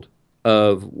world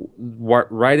of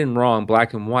right and wrong,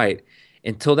 black and white,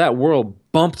 until that world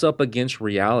bumps up against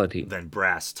reality. Then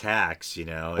brass tacks,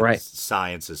 right.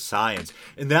 Science is science.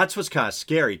 And that's what's kind of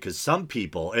scary, because some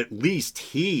people, at least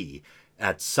he,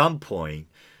 at some point,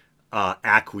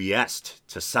 acquiesced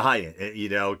to science,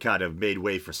 kind of made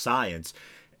way for science.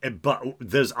 But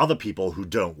there's other people who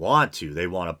don't want to. They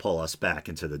want to pull us back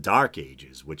into the dark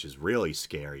ages, which is really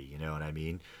scary. You know what I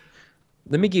mean?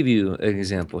 Let me give you an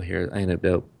example here. I ended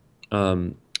up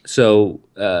So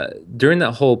during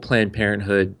that whole Planned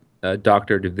Parenthood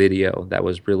doctored video that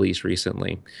was released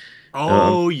recently.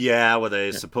 Oh, yeah, where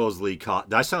they supposedly caught...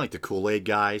 Did I sound like the Kool-Aid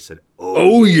guy? Said,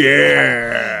 oh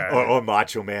yeah! Or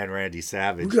Macho Man Randy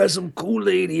Savage. We got some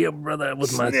Kool-Aid here, brother,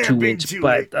 with my 2-inch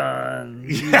python.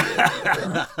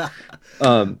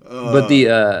 But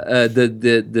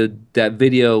that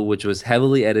video, which was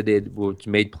heavily edited, which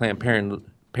made Planned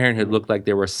Parenthood looked like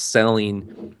they were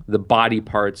selling the body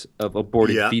parts of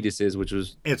aborted fetuses, which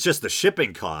was... It's just the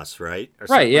shipping costs, right?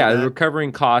 Right, yeah. Like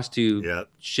recovering costs to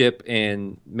ship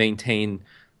and maintain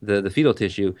the fetal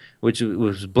tissue, which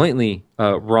was blatantly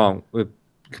wrong,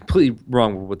 completely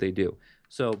wrong with what they do.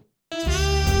 So...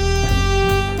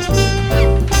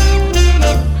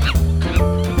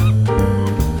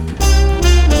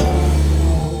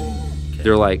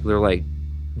 They're like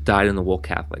dyed in the wool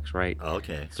Catholics, right?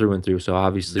 Okay. Through and through. So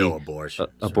obviously, no abortion.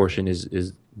 Abortion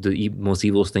is the most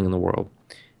evilest thing in the world.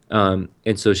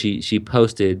 And so she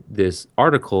posted this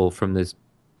article from this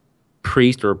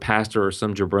priest or pastor or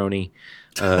some jabroni,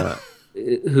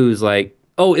 who's like,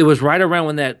 "Oh, it was right around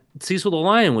when that Cecil the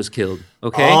lion was killed.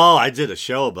 Okay. Oh, I did a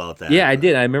show about Yeah, that. I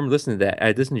did. I remember listening to that.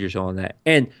 I listened to your show on that.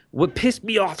 And what pissed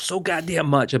me off so goddamn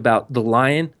much about the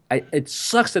lion, it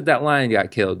sucks that that lion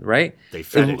got killed, right? They It,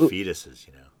 fed it fetuses,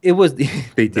 you know. it was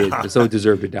they did, so it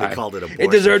deserved to They die. called it It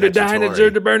abortion deserved to die and it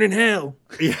deserved cacciatore. to burn in hell.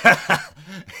 Yeah,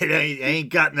 it ain't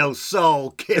got no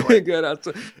soul. Kill it. Good,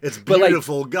 It's but like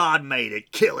beautiful. God made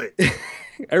it. Kill it.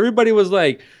 everybody was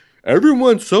like,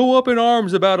 everyone's so up in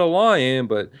arms about a lion,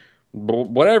 but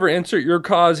whatever, insert your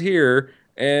cause here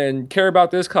and care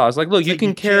about this cause. Like, look, It's you like you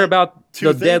can care can't about two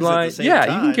the things at the deadline. same Yeah,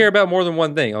 you can care time. about more than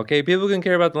one thing. Okay, people can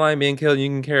care about the lion being killed. You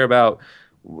can care about,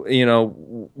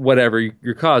 whatever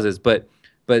your cause is. But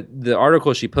the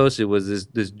article she posted was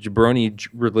this jabroni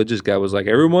religious guy was like,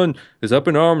 everyone is up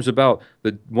in arms about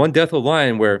the one death of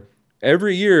lion where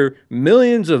every year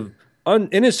millions of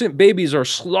innocent babies are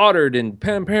slaughtered and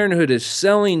Planned Parenthood is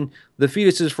selling the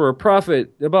fetuses for a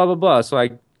profit, blah, blah, blah. So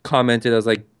I commented, I was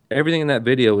like, everything in that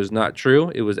video was not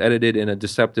true. It was edited in a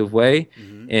deceptive way.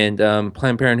 Hmm. And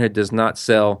Planned Parenthood does not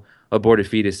sell aborted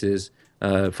fetuses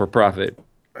for profit.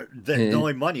 The And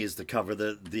only money is to cover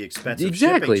the expensive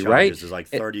shipping exactly, right? charges. Is like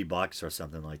 $30 or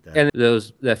something like that. And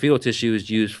that fetal tissue is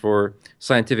used for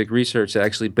scientific research that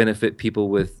actually benefit people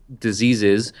with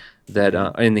diseases that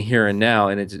in the here and now,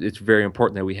 and it's very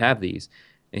important that we have these.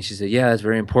 And she said, "Yeah, it's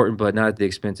very important, but not at the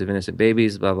expense of innocent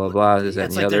babies." Blah blah blah. This Yeah, that,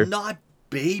 it's and the like they're other. not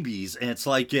babies, and it's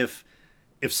like if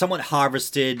someone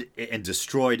harvested and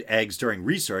destroyed eggs during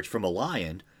research from a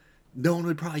lion, no one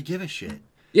would probably give a shit.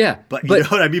 Yeah, But you know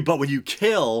but what I mean? But when you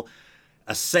kill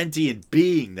a sentient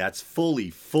being that's fully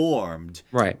formed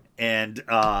right, and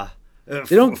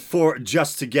they don't. for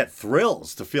just to get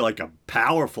thrills, to feel like I'm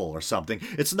powerful or something,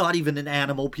 it's not even an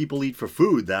animal people eat for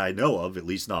food that I know of, at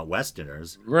least not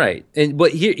Westerners. Right. And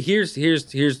but here's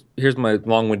my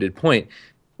long-winded point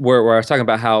where I was talking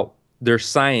about how their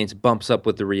science bumps up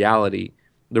with the reality.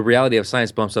 The reality of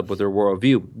science bumps up with their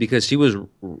worldview because she wasn't,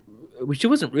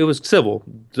 it was civil,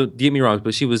 don't get me wrong,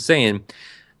 but she was saying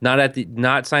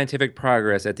not scientific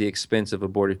progress at the expense of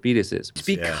aborted fetuses. It's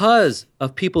Yeah. because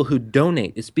of people who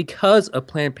donate. It's because of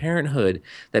Planned Parenthood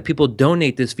that people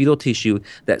donate this fetal tissue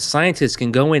that scientists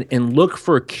can go in and look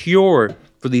for a cure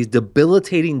for these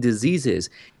debilitating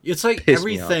diseases. It's like Piss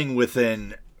me off. everything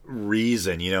within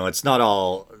reason, it's not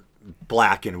all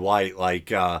black and white.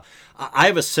 Like, I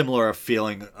have a similar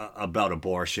feeling about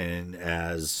abortion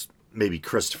as maybe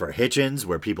Christopher Hitchens,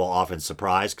 where people are often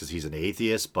surprised because he's an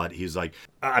atheist, but he's like,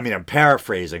 I mean, I'm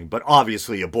paraphrasing, but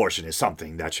obviously abortion is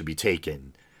something that should be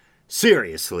taken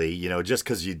seriously. Just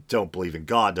because you don't believe in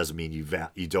God doesn't mean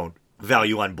you don't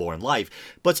value unborn life,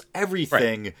 but it's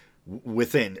everything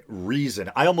within reason.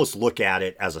 I almost look at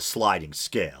it as a sliding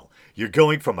scale. You're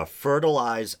going from a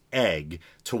fertilized egg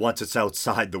to once it's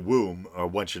outside the womb, or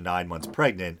once you're 9 months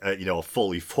pregnant, a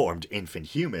fully formed infant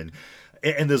human.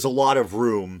 And there's a lot of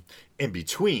room in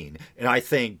between. And I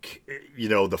think,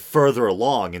 the further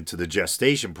along into the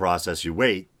gestation process you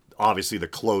wait, obviously the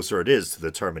closer it is to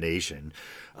the termination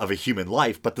of a human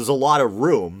life. But there's a lot of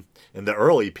room in the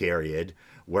early period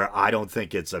where I don't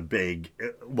think it's a big,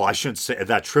 well, I shouldn't say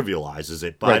that trivializes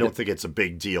it, but I don't think it's a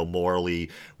big deal morally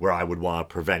where I would want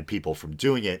to prevent people from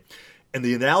doing it. And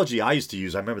the analogy I used to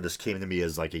use, I remember this came to me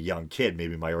as like a young kid,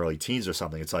 maybe my early teens or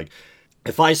something. It's like,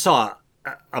 if I saw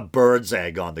a bird's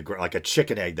egg on the ground, like a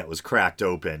chicken egg that was cracked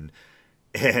open,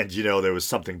 and there was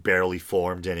something barely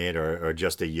formed in it, or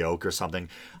just a yolk or something,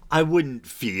 I wouldn't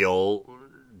feel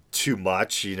too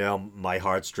much. My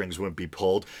heartstrings wouldn't be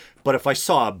pulled. But if I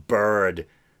saw a bird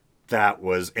that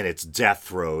was in its death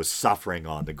throes, suffering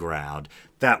on the ground,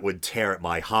 that would tear at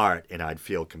my heart, and I'd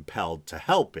feel compelled to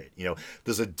help it.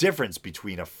 There's a difference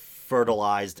between a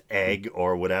fertilized egg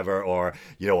or whatever, or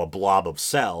a blob of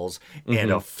cells,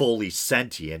 and a fully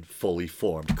sentient, fully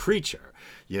formed creature.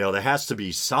 There has to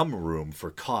be some room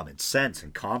for common sense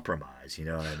and compromise. You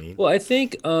know what I mean? Well, I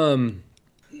think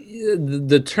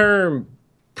the term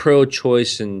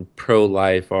pro-choice and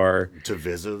pro-life are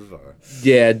Divisive, or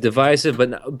divisive,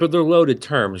 but they're loaded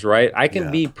terms, right? I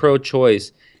can be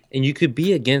pro-choice, and you could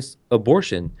be against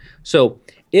abortion. So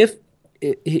if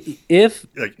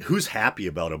like, who's happy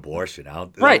about abortion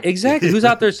out there? right, exactly, who's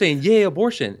out there saying yay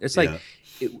abortion? It's like,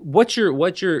 what's your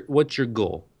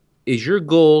goal? Is your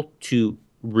goal to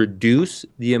reduce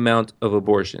the amount of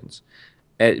abortions?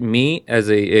 At me, as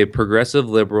a progressive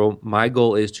liberal, my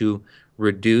goal is to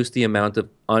reduce the amount of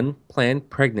unplanned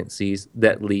pregnancies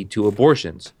that lead to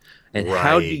abortions. And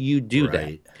how do you do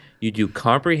that? You do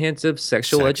comprehensive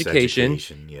sexual education,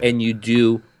 and you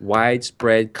do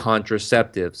widespread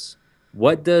contraceptives.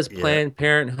 What does Planned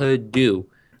Parenthood do?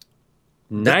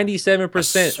 That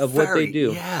 97% of what they very,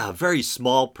 do. yeah, very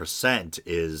small percent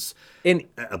is And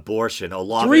abortion. A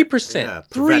lot of it, 3%, yeah,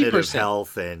 preventative 3%.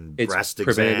 health and It's breast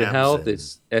preventative exams health, and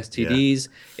it's yeah, STDs,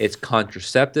 it's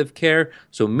contraceptive care.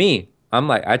 So me, I'm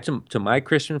like, to my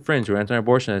Christian friends who are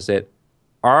anti-abortion, I said,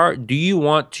 do you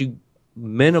want to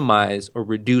minimize or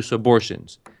reduce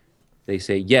abortions? They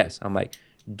say yes. I'm like,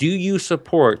 do you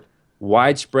support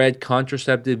widespread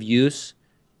contraceptive use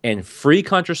and free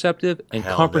contraceptive and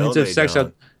hell no, comprehensive they sex health?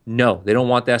 don't. No, they don't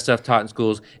want that stuff taught in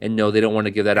schools, and no, they don't want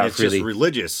to give that And out it's just freely.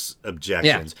 religious Yeah.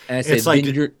 objections. And I It's said, like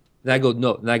then you're, then I go,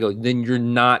 no, then I go, then you're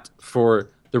not for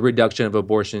the reduction of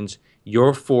abortions.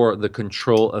 You're for the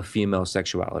control of female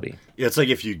sexuality. it's like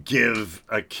if you give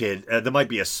a kid, there might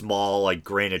be a small like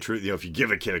grain of truth. If you give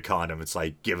a kid a condom, it's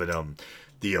like giving them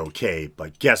the okay.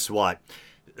 But guess what?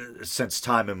 Since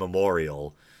time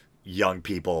immemorial, young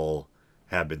people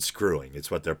have been screwing.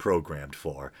 It's what they're programmed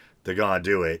for. They're gonna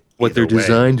do it What they're either way.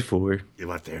 designed for.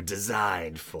 What they're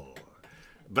designed for.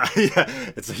 But yeah,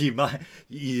 it's like you might,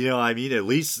 I mean, at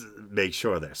least make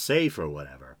sure they're safe or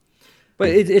whatever. But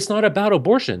it's not about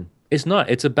abortion. It's not.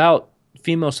 It's about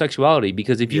female sexuality.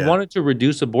 Because if you Yeah. wanted to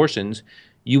reduce abortions,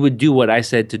 you would do what I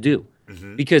said to do.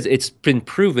 Because it's been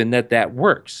proven that that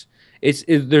works.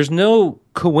 There's no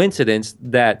coincidence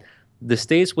that the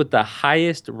states with the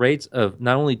highest rates of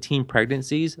not only teen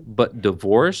pregnancies but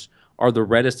divorce are the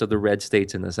reddest of the red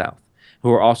states in the South,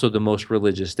 who are also the most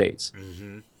religious states.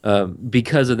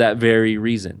 Because of that very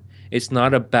reason. It's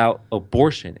not about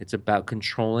abortion. It's about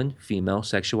controlling female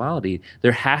sexuality.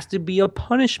 There has to be a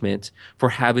punishment for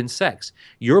having sex.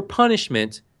 Your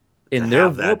punishment To in their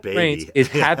have that warped brains baby. is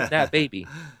having that baby.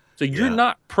 So you're Yeah.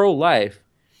 not pro-life.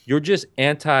 You're just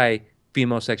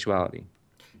anti-female sexuality.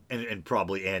 And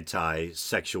probably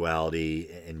anti-sexuality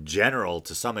in general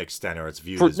to some extent, or it's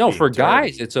viewed For as no, being for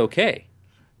guys, dirty. it's okay.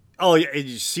 Oh, yeah, and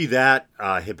you see that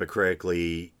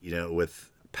hypocritically, with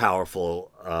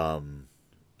powerful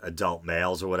adult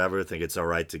males or whatever, think it's all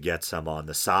right to get some on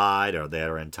the side, or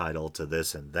they're entitled to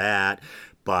this and that.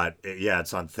 But yeah,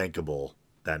 it's unthinkable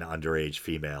that an underage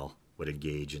female would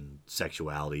engage in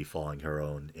sexuality, following her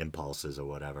own impulses or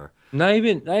whatever. Not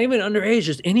even underage,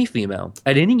 just any female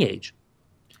at any age.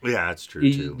 Yeah, that's true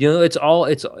You too. know,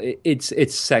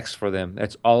 it's sex for them.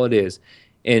 That's all it is.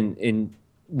 And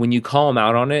when you call them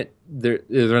out on it, they're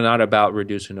not about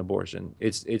reducing abortion.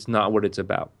 It's not what it's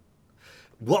about.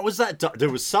 What was that? There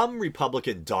was some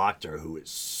Republican doctor who is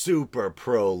super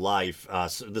pro-life.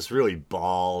 This really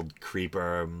bald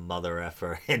creeper mother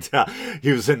effer, and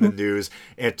he was in the news.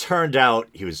 And it turned out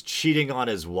he was cheating on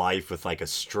his wife with like a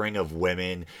string of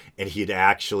women, and he'd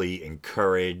actually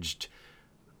encouraged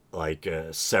like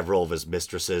several of his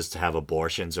mistresses to have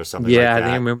abortions or something like Yeah, I think I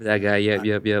that. remember that guy. Yep,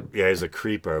 yep, yep. Yeah, he's a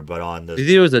creeper, but on Is the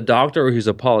he was a doctor or he's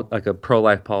like a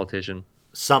pro-life politician?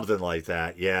 something like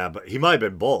that. Yeah, but he might have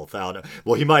been both. I don't know.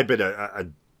 Well, he might have been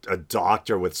a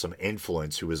doctor with some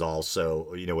influence who was also,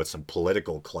 with some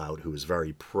political clout, who was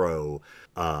very pro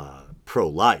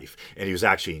life, and he was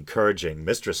actually encouraging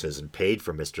mistresses and paid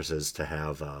for mistresses to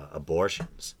have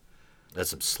abortions.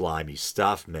 That's some slimy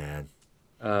stuff, man.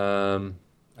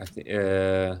 I think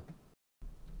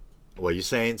What are you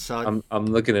saying, son? I'm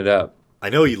looking it up. I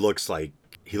know he looks like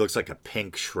a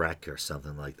pink Shrek or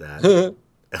something like that.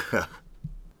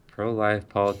 Pro-life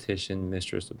politician,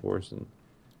 mistress abortion.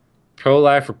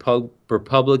 Pro-life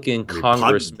Republican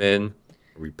congressman and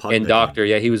Republican. doctor.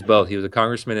 Yeah, he was both. He was a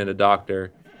congressman and a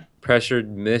doctor. Pressured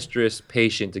mistress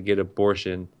patient to get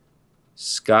abortion.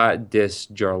 Scott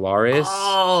Disjarlaris.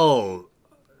 Oh,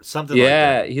 something like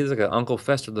Yeah, that. he's like an Uncle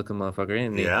Fester looking motherfucker,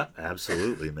 isn't he? Yeah,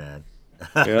 absolutely, man.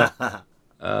 Yeah.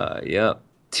 Yeah.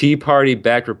 Tea Party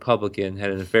backed Republican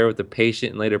had an affair with the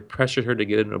patient and later pressured her to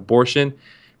get an abortion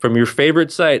from your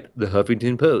favorite site, the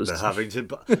Huffington The Post. Huffington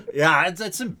Post. Yeah,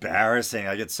 it's embarrassing.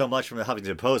 I get so much from the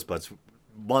Huffington Post, but it's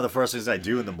one of the first things I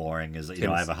do in the morning is I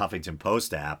have a Huffington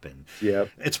Post app, and Yep.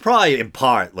 it's probably in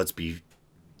part. Let's be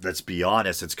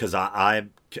honest. It's because I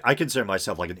consider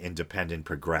myself like an independent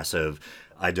progressive.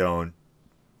 I don't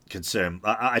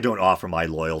I don't offer my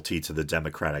loyalty to the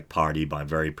Democratic Party, but I'm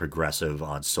very progressive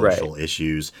on social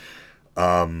issues.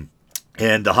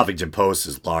 And the Huffington Post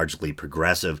is largely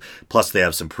progressive. Plus, they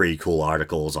have some pretty cool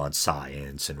articles on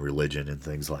science and religion and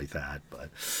things like that. But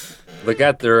Look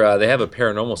at their they have a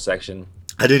paranormal section.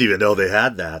 I didn't even know they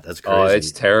had that. That's Oh, it's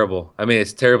crazy. terrible. I mean,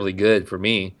 it's terribly good for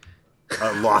me.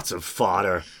 Lots of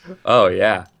fodder. Oh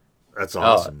yeah. That's Oh,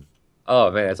 awesome. oh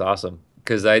man, that's awesome.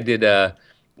 Because I did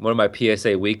one of my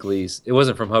PSA weeklies. It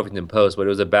wasn't from Huffington Post, but it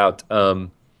was about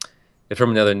it's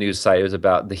from another news site. It was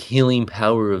about the healing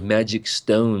power of magic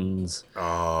stones.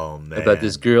 Oh man. About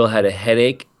this girl had a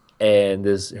headache and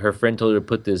this her friend told her to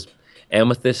put this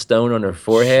amethyst stone on her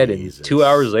forehead, and 2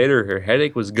 hours Jesus. later her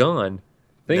headache was gone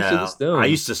thanks to the Now, I stone.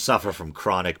 used to suffer from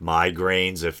chronic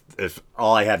migraines if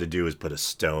all I had to do was put a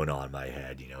stone on my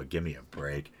head, give me a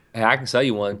break. Hey, I can sell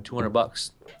you one,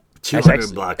 $200. Two That's hundred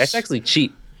actually that's bucks. actually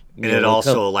cheap. And You know, it they'll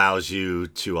come. also allows you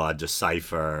to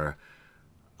decipher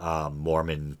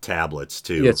Mormon tablets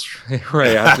Yeah, too. it's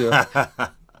right. I have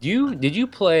to. Did you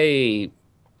play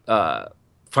uh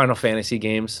Final Fantasy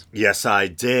games? Yes, I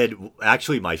did.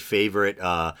 Actually, my favorite,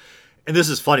 and this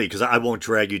is funny because I won't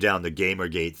drag you down the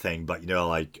Gamergate thing, but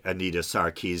like Anita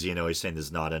Sarkeesian always saying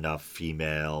there's not enough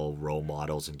female role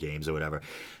models in games or whatever.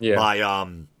 Yeah.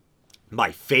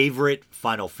 My favorite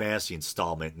Final Fantasy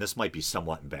installment, and this might be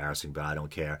somewhat embarrassing, but I don't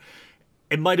care.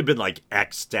 It might have been like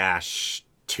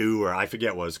X-2 or I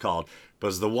forget what it's called, but it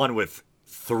was the one with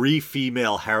three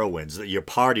female heroines. Your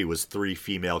party was three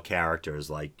female characters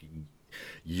like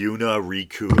Yuna,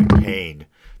 Riku, and Pain.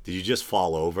 Did you just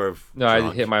fall over No, I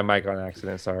hit drunk? my mic on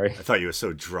accident. Sorry. I thought you were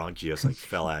so drunk you just like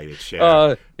fell out of your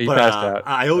chair. He But passed out.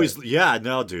 I But always, yeah,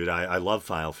 no, dude, I love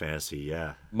Final Fantasy.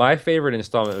 Yeah, my favorite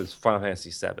installment was Final Fantasy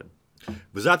VII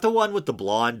was that the one with the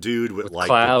blonde dude with with like the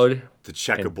Cloud the and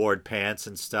checkerboard pants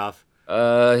and stuff?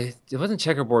 it wasn't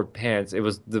checkerboard pants. It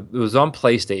was on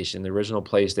PlayStation, the original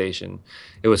PlayStation.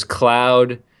 It was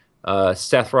Cloud.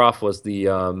 Sephiroth was the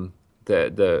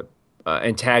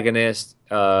antagonist.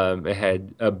 It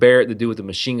had Barrett, the dude with the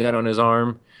machine gun on his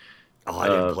arm. Oh, I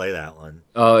didn't Uh, play that one.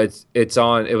 oh,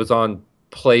 it was on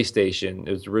PlayStation.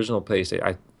 It was the original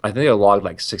PlayStation. I think I logged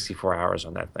like 64 hours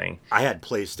on that thing. I had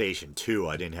PlayStation 2.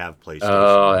 I didn't have PlayStation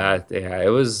Oh, 1. yeah, it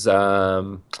was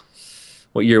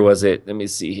what year was it? Let me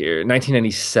see here.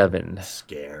 1997.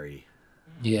 Scary.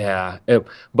 Yeah.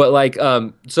 But like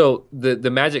so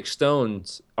the Magic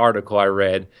Stones article I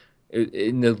read,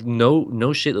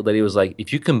 no shit, the lady was like,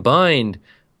 if you combined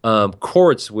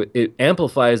quartz with it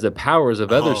amplifies the powers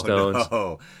of other Oh stones.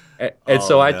 no. And Oh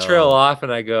so I trail no. off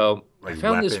and I go, I Like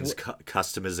found this. weapons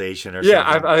customization or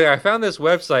Yeah, something. I found this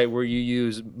website where you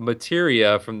use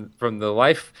materia from the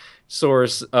life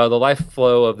source, the life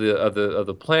flow of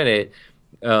the planet,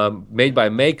 made by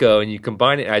Mako, and you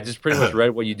combine it. I just pretty much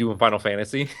read what you do in Final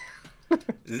Fantasy.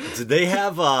 Did they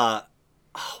have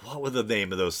what were the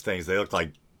name of those things? They look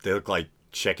like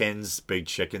chickens, big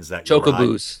chickens that you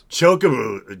ride.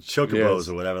 Chocobos, Chocobos yes,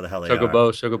 or whatever the hell they are.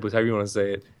 chocobos, however you want to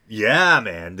say it. Yeah,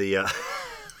 man, the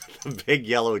the big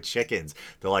yellow chickens.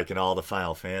 They're like in all the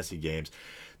Final Fantasy games.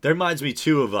 That reminds me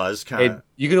too of us kind And of.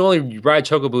 you can only ride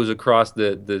chocobos across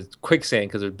the quicksand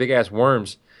because they're big ass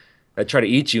worms that try to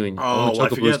eat you, and only Oh, I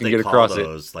forget chocobos what can they get call across it.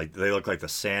 those. Like they look like the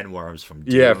sandworms from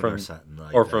Yeah, Dune or from something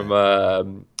or like from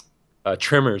that.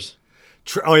 Trimmers.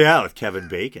 Oh yeah, with Kevin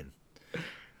Bacon.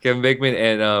 Kevin Bateman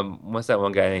and what's that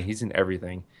one guy name? He's in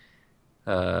everything.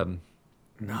 Um,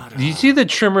 Not do you see the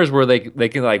Trimmers where they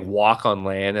can like walk on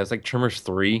land? It's like Trimmers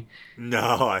 3. No,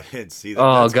 I didn't see that.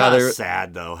 Oh That's God, kind of they're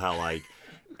sad though. How like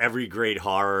every great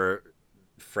horror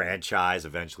franchise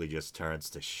eventually just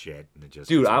turns to shit, and it just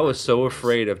dude. gets I was worse and so worse.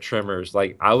 afraid of Tremors.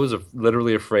 Like I was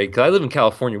literally afraid because I live in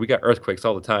California. We got earthquakes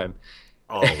all the time.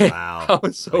 Oh wow! I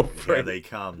was so Like here afraid. they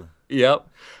come. Yep,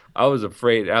 I was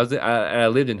afraid. I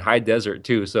lived in high desert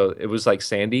too, so it was like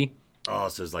sandy. Oh,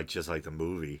 so it's like just like the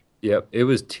movie. Yep, it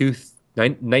was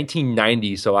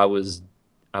 1990, so I was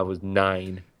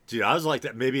 9. Dude, I was like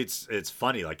that. Maybe it's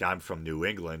funny. Like I'm from New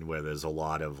England, where there's a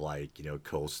lot of like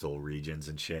coastal regions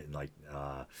and shit, and like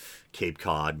Cape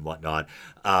Cod and whatnot.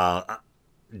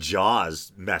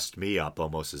 Jaws messed me up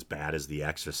almost as bad as The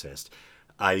Exorcist.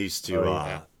 I used to. Oh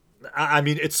yeah. I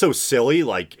mean, it's so silly.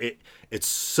 Like it's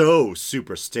so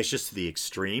superstitious to the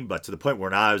extreme, but to the point where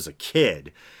when I was a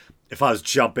kid, if I was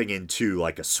jumping into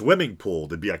like a swimming pool,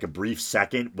 there'd be like a brief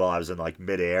second while I was in like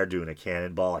midair doing a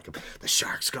cannonball, like the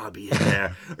shark's gotta be in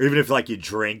there. Or even if like you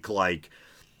drink like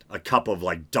a cup of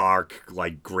like dark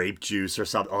like grape juice or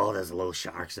something. Oh, there's little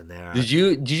sharks in there. Did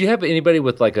you have anybody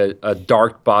with like a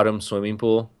dark bottom swimming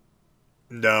pool?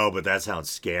 No, but that sounds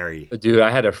scary. Dude,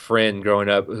 I had a friend growing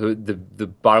up who the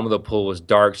bottom of the pool was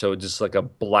dark, so just like a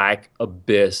black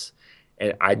abyss,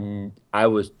 and I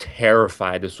was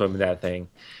terrified to swim in that thing.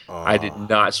 I did Oh,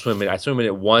 not swim in it. I swam in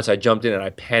it once. I jumped in and I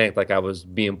panicked like I was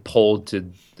being pulled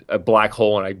to a black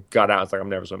hole, and I got out. It's like I'm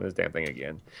never swimming this damn thing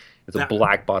again. It's a that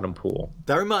black bottom pool.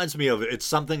 that reminds me of it's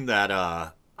something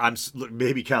that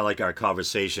maybe kind of like our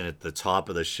conversation at the top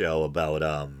of the show about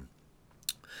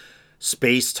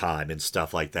space time and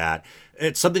stuff like that.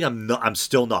 It's something I'm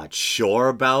still not sure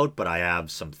about, but I have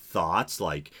some thoughts.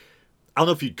 Like I don't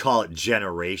know if you'd call it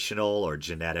generational or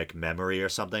genetic memory or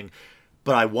something,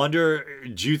 but I wonder,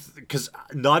 do you? Because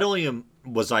not only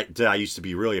I used to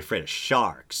be really afraid of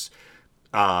sharks.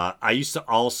 I used to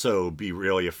also be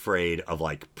really afraid of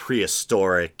like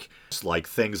prehistoric, like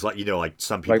things like like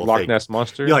some Like people Loch think, Ness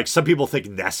monster. like some people think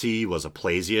Nessie was a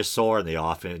plesiosaur, and they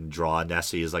often draw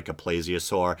Nessie as like a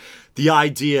plesiosaur. The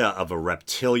idea of a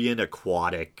reptilian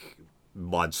aquatic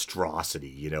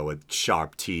monstrosity, with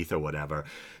sharp teeth or whatever,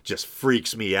 just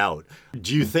freaks me out.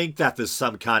 Do you think that there's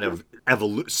some kind of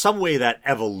some way that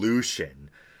evolution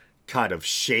kind of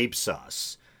shapes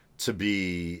us to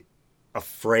be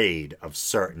afraid of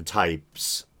certain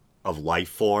types of life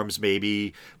forms,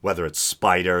 maybe whether it's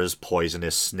spiders,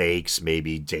 poisonous snakes,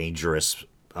 maybe dangerous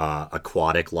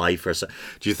aquatic life or so?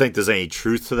 Do you think there's any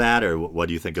truth to that, or what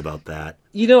do you think about that?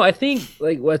 I think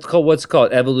like what's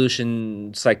called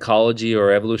evolution psychology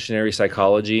or evolutionary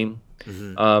psychology.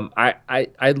 Hmm.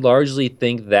 I largely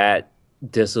think that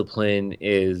discipline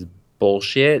is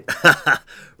bullshit.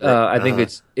 I think Uh,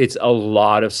 it's a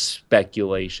lot of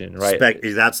speculation, right?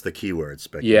 that's the key word,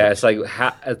 Yeah,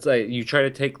 speculation. it's like you try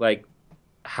to take like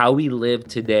how we live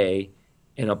today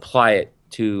and apply it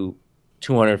to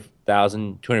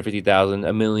 200,000, 250,000,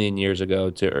 a million years ago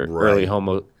to early Right.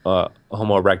 Homo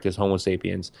erectus, Homo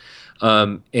sapiens.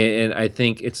 And I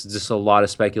think it's just a lot of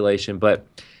speculation, but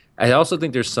I also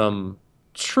think there's some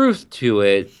truth to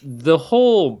it. The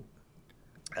whole,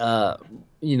 uh,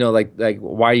 like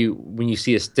why you when you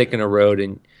see a stick in a road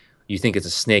and you think it's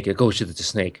a snake, like, oh shit, it's a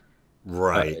snake.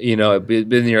 Right. Then you're like,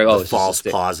 The oh, it's just a false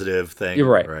stick. positive You're thing.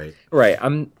 right, Right. right.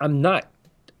 I'm not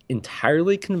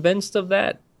entirely convinced of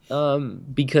that,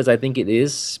 because I think it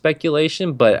is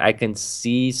speculation, but I can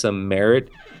see some merit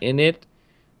in it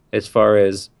as far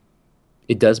as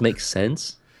it does make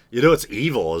sense. What's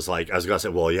evil is, like, I was gonna say,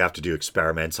 well, you have to do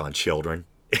experiments on children.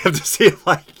 You have to see see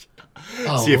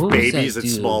Oh, if who's babies that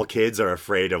and small dude? kids are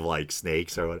afraid of like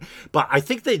snakes or what. But I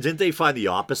think they find the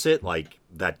opposite, like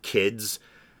that kids,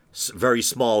 very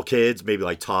small kids, maybe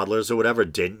like toddlers or whatever,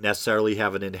 didn't necessarily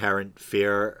have an inherent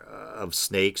fear of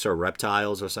snakes or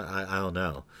reptiles or something. I don't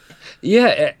know.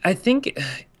 Yeah, I think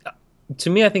to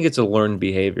me, I think it's a learned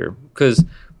behavior because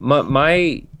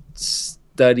my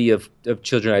study of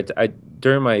children, I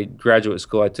during my graduate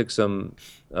school, I took some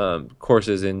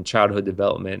courses in childhood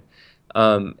development,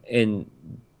 and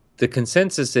the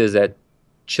consensus is that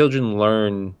children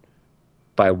learn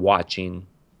by watching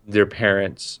their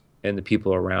parents and the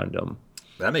people around them.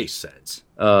 That makes sense.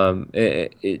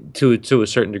 To a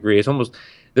certain degree, it's almost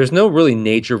there's no really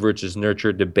nature versus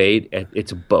nurture debate.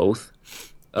 It's both.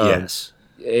 Um, Yes.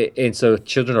 and so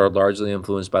children are largely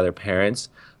influenced by their parents.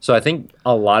 So I think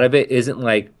a lot of it isn't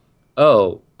like,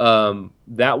 oh,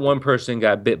 that one person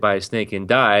got bit by a snake and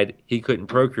died. He couldn't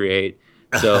procreate.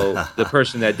 So the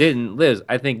person that didn't lives.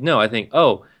 I think no. I think,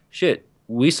 oh shit,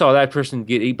 we saw that person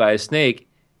get eaten by a snake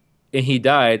and he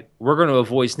died. We're going to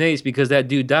avoid snakes because that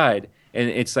dude died. And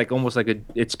it's like almost like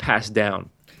it's passed down.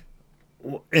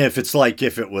 If it's like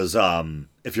if it was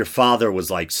if your father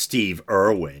was like Steve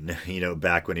Irwin,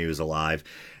 back when he was alive,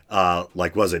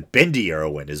 like was it Bindi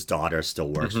Irwin? His daughter still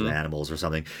works with Hmm. animals or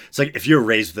something. It's like if you're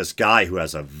raised with this guy who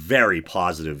has a very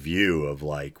positive view of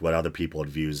like what other people would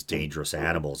view as dangerous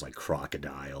animals, like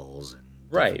crocodiles and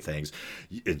different Right. things,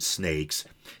 and snakes,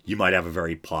 you might have a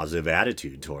very positive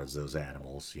attitude towards those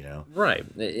animals. Right.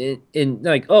 And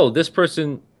like, oh, this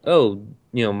person, oh,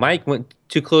 Mike went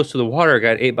too close to the water,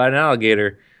 got ate by an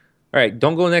alligator. All right,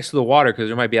 don't go next to the water because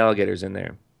there might be alligators in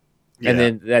there. And Yeah.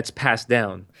 then that's passed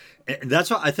down. And that's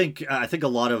what I think. I think a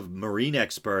lot of marine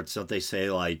experts, don't they say,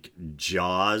 like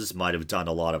Jaws might have done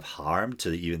a lot of harm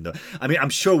to, even though, I mean, I'm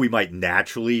sure we might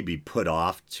naturally be put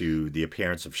off to the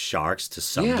appearance of sharks to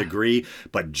some Yeah. degree,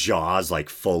 but Jaws like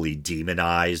fully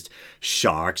demonized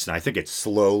sharks, and I think it's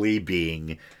slowly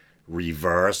being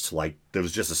reversed. Like there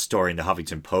was just a story in the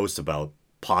Huffington Post about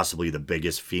possibly the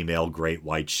biggest female great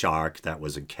white shark that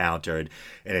was encountered,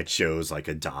 and it shows like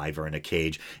a diver in a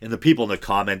cage, and the people in the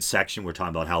comments section were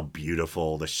talking about how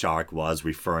beautiful the shark was,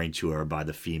 referring to her by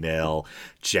the female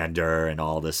gender and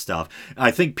all this stuff. And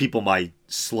I think people might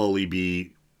slowly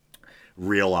be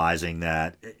realizing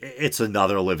that it's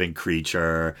another living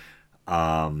creature.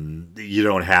 You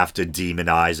don't have to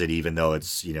demonize it, even though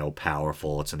it's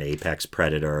powerful. It's an apex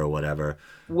predator or whatever.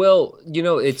 Well,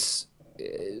 it's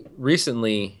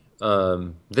recently,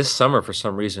 this summer, for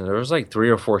some reason, there was like three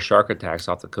or four shark attacks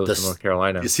off the coast of This, North you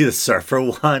Carolina. see the surfer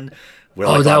one, where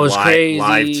Oh, like that on was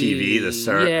live TV, the crazy.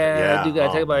 surf. Yeah, Yeah. dude got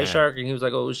Oh attacked by a man. shark and he was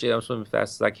like, oh shit, I'm swimming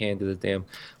fast as I can to the dam.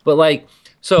 But like,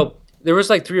 so there was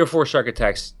like three or four shark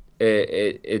attacks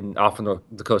in off of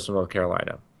the coast of North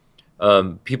Carolina.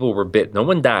 People were bit. No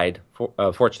one died,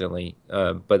 fortunately,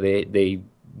 but they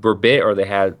were bit or they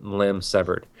had limbs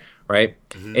severed, right?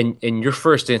 Hmm. And your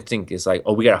first instinct is like,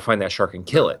 oh, we gotta find that shark and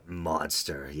kill it.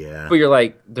 Monster, yeah. But you're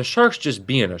like, the shark's just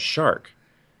being a shark.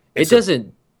 It It's a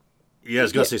doesn't. Yeah, I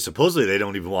was gonna Yeah, say supposedly they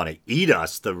don't even want to eat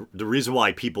us. The reason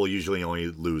why people usually only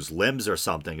lose limbs or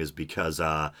something is because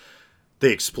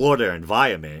they explore their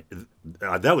environment.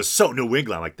 That was so New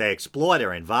England. Like they explore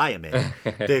their environment.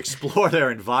 They explore their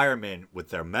environment with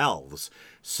their mouths.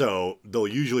 So they'll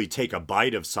usually take a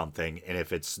bite of something, and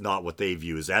if it's not what they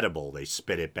view as edible, they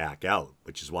spit it back out.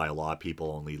 Which is why a lot of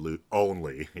people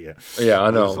only yeah yeah, I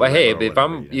lose know. a But limb hey, or if whatever.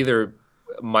 I'm either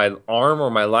my arm or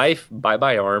my life, bye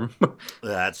bye arm.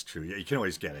 That's true. Yeah, you can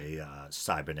always get a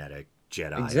cybernetic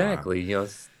Jedi arm. Exactly.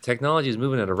 Technology is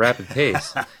moving at a rapid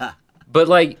pace. But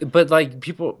like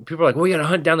people are like, well, we gotta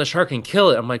hunt down the shark and kill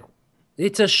it. I'm like,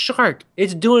 it's a shark.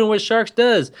 It's doing what sharks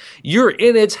does. You're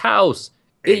in its house.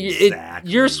 You're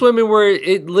Exactly. swimming where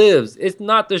it lives. It's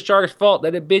not the shark's fault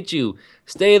that it bit you.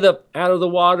 Stay out of the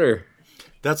water.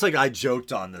 That's like I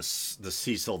joked on the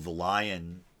Cecil the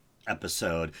Lion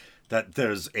episode that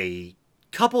there's a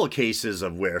couple of cases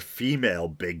of where female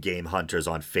big game hunters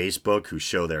on Facebook who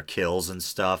show their kills and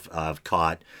stuff have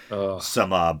caught Ugh.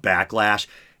 some backlash.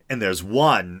 And there's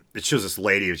one that shows this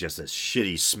lady who's just this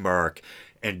shitty smirk,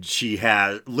 and she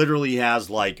literally has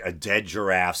like a dead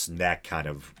giraffe's neck kind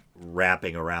of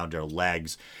wrapping around her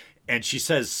legs, and she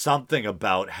says something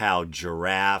about how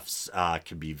giraffes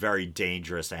can be very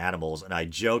dangerous animals. And I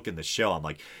joke in the show, I'm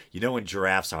like, when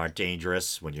giraffes aren't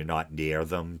dangerous when you're not near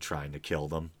them trying to kill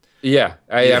them. Yeah,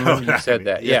 I You know remember what you I said mean?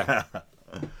 that. Yeah,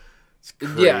 Yeah, it's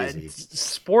yeah. crazy.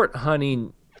 Sport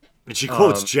hunting. And she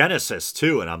quotes Um, Genesis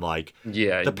too, and I'm like,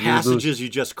 yeah, the passages you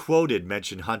just quoted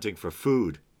mention hunting for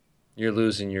food. you're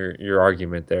losing your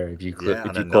argument there Yeah, if on a you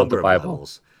quote the number of Bible.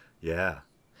 levels. Yeah.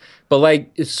 But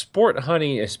like sport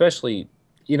hunting, especially,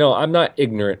 I'm not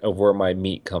ignorant of where my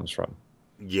meat comes from.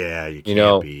 Yeah, you You can't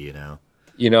know, be.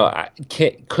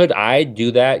 could I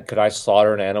do that? Could I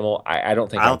slaughter an animal? I don't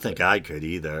think I I don't think could. I could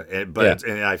either. Yeah,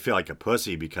 And I feel like a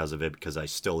pussy because of it because I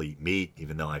still eat meat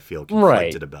even though I feel right,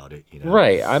 conflicted about it.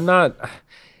 right. I'm not.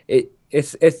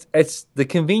 It's the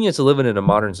convenience of living in a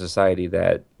modern society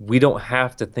that we don't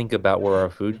have to think about where our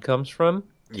food comes from.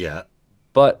 Yeah.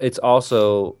 But it's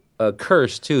also a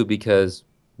curse too because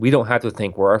we don't have to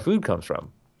think where our food comes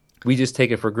from. We just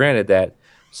take it for granted that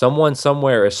someone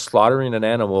somewhere is slaughtering an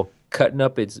animal, cutting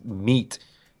up its meat,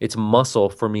 its muscle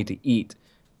for me to eat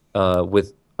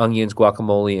with onions,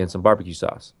 guacamole, and some barbecue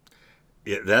sauce.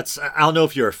 Yeah, I don't know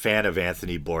if you're a fan of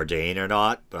Anthony Bourdain or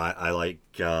not, but I like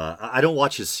I don't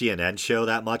watch his CNN show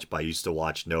that much, but I used to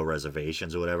watch No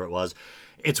Reservations or whatever it was.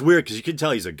 It's weird because you can tell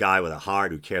he's a guy with a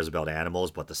heart who cares about animals,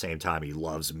 but at the same time he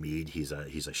loves meat. He's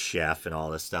a chef and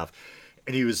all this stuff.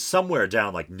 And he was somewhere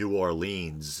down like New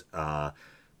Orleans, out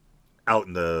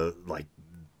in the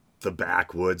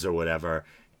backwoods or whatever,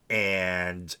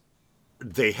 and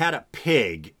they had a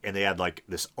pig and they had like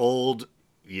this old,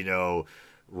 you know,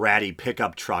 ratty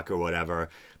pickup truck or whatever,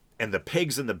 and the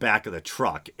pig's in the back of the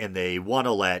truck, and they want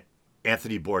to let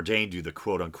Anthony Bourdain do the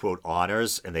quote unquote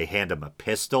honors, and they hand him a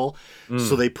pistol. So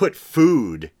Mm. they put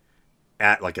food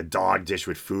at like a dog dish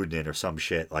with food in it or some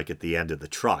shit, like at the end of the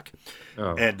truck.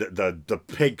 Oh. And the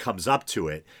pig comes up to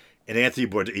it, and Anthony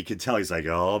Bourdain, you can tell he's like,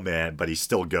 oh man, but he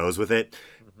still goes with it.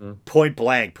 Hmm. Point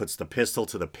blank puts the pistol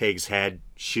to the pig's head,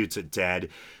 shoots it dead.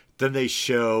 Then they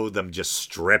show them just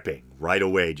stripping right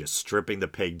away, just stripping the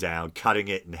pig down, cutting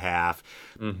it in half.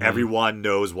 Hmm. Everyone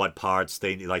knows what parts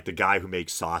they need. Like the guy who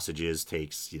makes sausages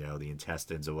takes, the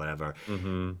intestines or whatever.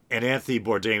 Hmm. And Anthony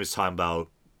Bourdain was talking about,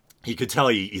 he could tell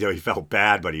he felt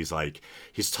bad, but he's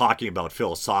talking about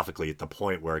philosophically at the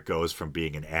point where it goes from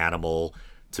being an animal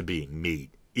to being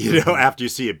meat. Hmm. After you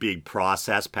see it being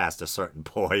processed past a certain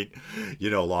point,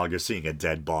 you're no longer seeing a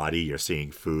dead body, you're seeing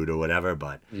food or whatever.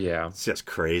 But Yeah. it's just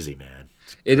crazy, man.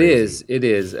 It's It crazy. is. It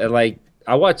is. And like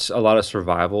I watch a lot of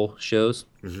survival shows.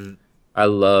 Hmm. I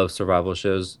love survival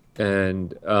shows.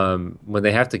 And when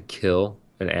they have to kill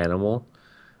an animal,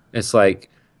 it's like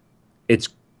it's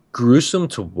gruesome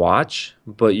to watch,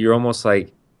 but you're almost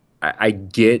like I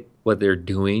get what they're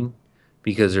doing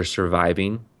because they're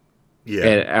surviving. Yeah.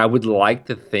 And I would like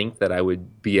to think that I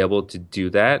would be able to do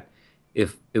that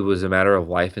if it was a matter of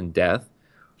life and death.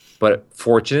 But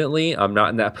fortunately, I'm not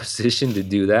in that position to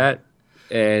do that.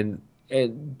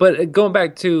 But going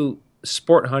back to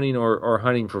sport hunting or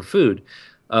hunting for food,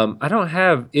 I don't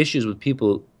have issues with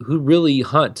people who really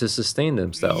hunt to sustain Yeah,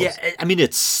 themselves. I mean,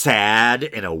 it's sad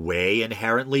in a way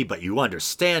inherently, but you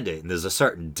understand it, and there's a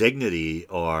certain dignity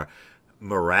or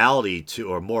morality to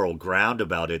or moral ground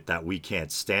about it that we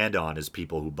can't stand on as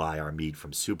people who buy our meat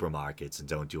from supermarkets and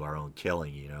don't do our own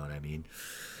killing. You know what I mean?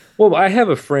 Well, I have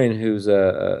a friend who's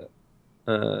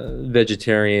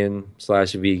vegetarian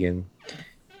slash vegan.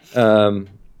 Um,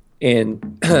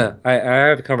 and I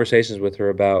have conversations with her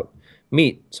about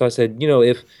meat. So I said,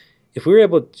 if we were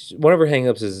able to, one of her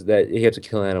hangups is that you have to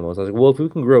kill animals. I was like, well, if we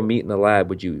can grow meat in the lab,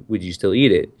 would you still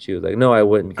eat it? She was like, no, I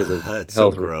wouldn't because of It's so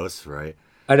health. gross, right?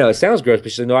 I know it sounds gross,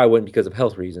 but she said, no, I wouldn't because of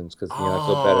health reasons. Because I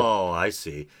feel better. Oh, I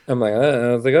see. I'm like,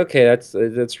 I was like, okay,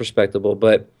 that's respectable.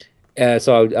 But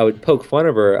so I would poke fun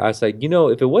of her. I was like,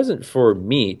 if it wasn't for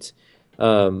meat,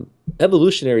 um,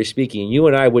 evolutionary speaking, you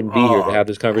and I wouldn't be here to Oh, have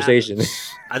this conversation.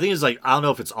 I think it's like I don't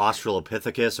know if it's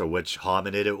Australopithecus or which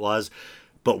hominid it was,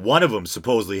 but one of them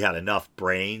supposedly had enough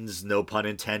brains, no pun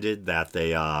intended, that they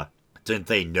didn't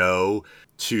they know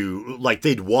to like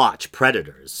they'd watch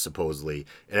predators supposedly,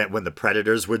 and when the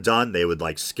predators were done, they would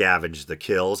like scavenge the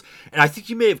kills. And I think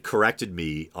you may have corrected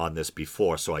me on this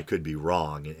before, so I could be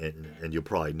wrong, and you'll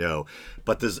probably know.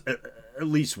 But there's at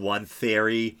least one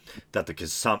theory that the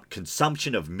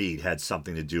consumption of meat had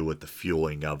something to do with the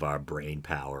fueling of our brain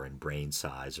power and brain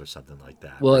size or something like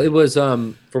that, Well, it right? was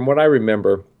from what I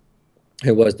remember,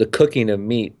 it was the cooking of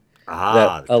meat that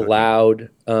Ah, the cooking. allowed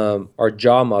our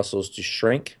jaw muscles to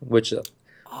shrink, which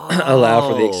allow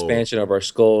for the Oh, expansion of our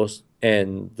skulls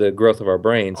and the growth of our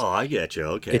brains. oh, I get you. It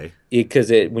Okay.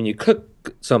 because when you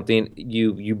cook something,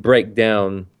 you break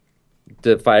down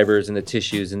the fibers and the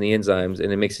tissues and the enzymes,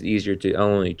 and it makes it easier to not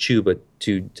only chew but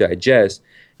to digest.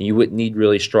 And you wouldn't need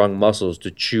really strong muscles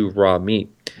to chew raw meat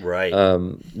Right.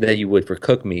 that you would for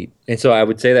cooked meat. And so I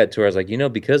would say that to her. I was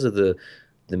like, because of the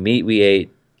meat we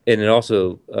ate, and it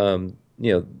also,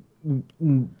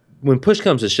 when push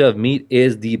comes to shove, meat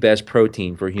is the best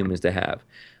protein for humans to have.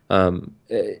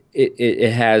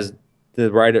 It has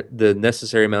the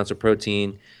necessary amounts of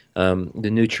protein, the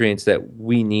nutrients that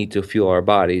we need to fuel our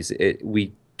bodies.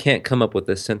 We can't come up with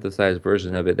a synthesized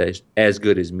version of it that's as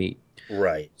good as meat.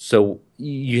 Right. So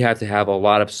you have to have a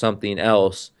lot of something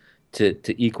else to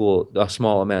equal a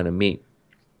small amount of meat.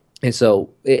 And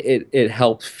so it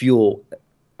helped fuel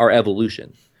our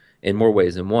evolution in more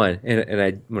ways than one. And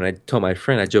I when I told my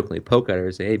friend, I jokingly poke at her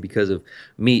and say, hey, because of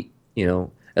meat,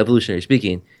 evolutionary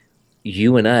speaking,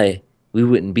 you and I, we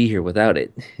wouldn't be here without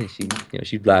it.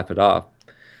 She'd laugh it off.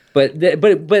 But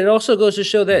it also goes to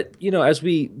show that as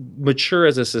we mature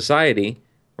as a society,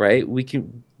 right, we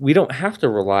don't have to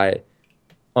rely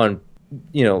on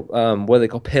what they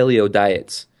call paleo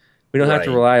diets. We don't have to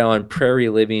Right. rely on prairie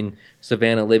living,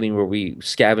 savanna living, where we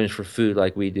scavenge for food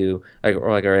like we do, or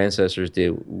like our ancestors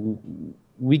do.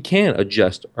 We can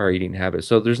adjust our eating habits.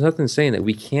 So there's nothing saying that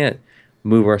we can't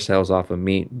move ourselves off of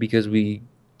meat because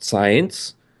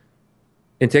science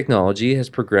and technology has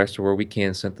progressed to where we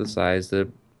can synthesize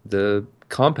the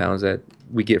compounds that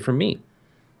we get from meat.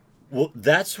 Well,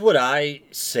 that's what I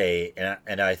say,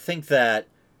 and I think that,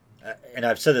 and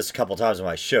I've said this a couple times on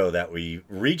my show, that we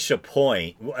reach a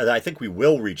point, I think we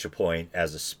will reach a point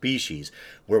as a species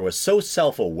where we're so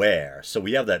self aware, so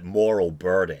we have that moral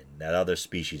burden that other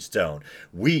species don't.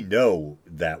 We know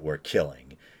that we're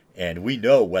killing, and we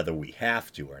know whether we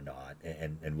have to or not,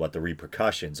 and what the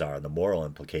repercussions are and the moral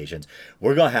implications.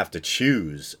 We're going to have to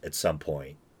choose at some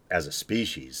point as a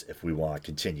species if we want to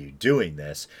continue doing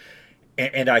this.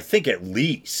 And I think at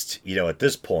least, at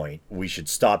this point, we should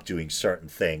stop doing certain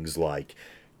things like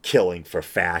killing for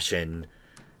fashion.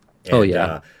 Oh And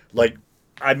yeah. like,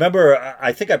 I remember,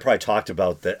 I think I probably talked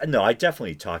about that. No, I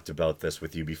definitely talked about this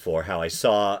with you before, how I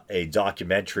saw a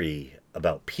documentary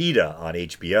about PETA on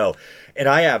HBO. And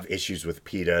I have issues with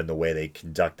PETA and the way they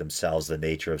conduct themselves, the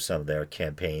nature of some of their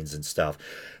campaigns and stuff.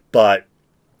 But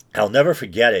I'll never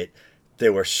forget it. They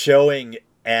were showing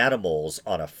animals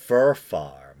on a fur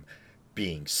farm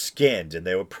being skinned, and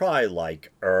they were probably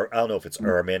like I don't know if it's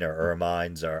ermine or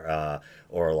ermines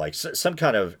or like some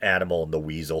kind of animal in the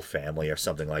weasel family or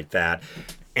something like that.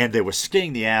 And they were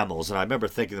skinning the animals, and I remember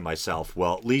thinking to myself,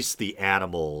 well, at least the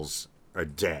animals are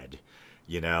dead,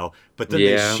 But then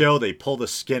Yeah. they pull the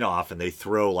skin off and they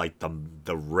throw like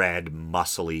the red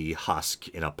muscly husk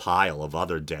in a pile of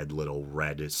other dead little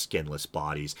red skinless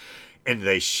bodies, and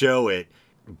they show it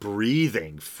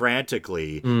breathing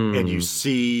frantically, and you Mm,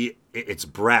 see its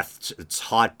breath, its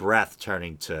hot breath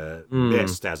turning to mm.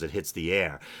 mist as it hits the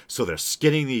air. So they're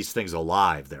skinning these things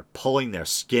alive. They're pulling their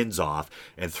skins off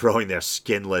and throwing their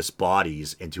skinless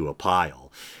bodies into a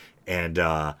pile. And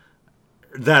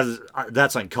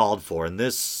that's uncalled for in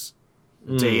this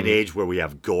day and Mm. age where we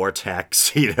have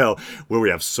Gore-Tex, where we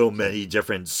have so many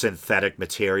different synthetic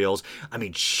materials. I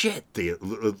mean, shit, the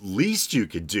least you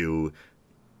could do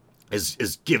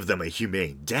is give them a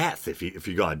humane death if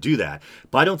you're going to do that.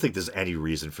 But I don't think there's any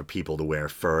reason for people to wear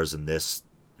furs in this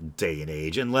day and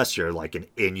age, unless you're like an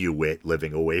Inuit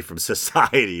living away from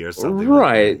society or something like that,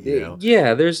 Right. you know?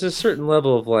 Yeah, there's a certain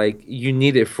level of like you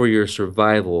need it for your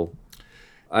survival.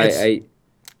 It's I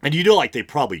And you know, like they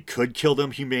probably could kill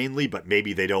them humanely, but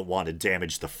maybe they don't want to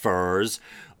damage the furs,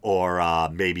 or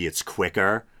maybe it's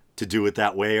quicker to do it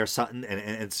that way or something. And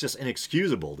it's just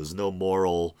inexcusable. There's no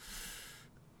moral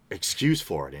excuse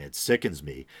for it, and it sickens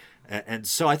me. And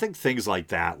so I think things like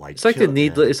that, like it's like the kill,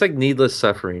 needless it's like needless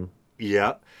suffering.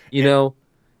 yeah, You and know,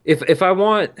 if I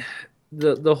want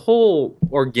the whole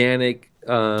organic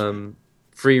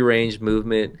free range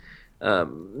movement,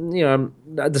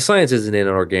 the science isn't in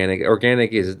organic.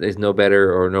 Organic is no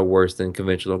better or no worse than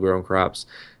conventional grown crops.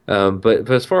 But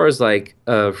as far as like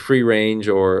free range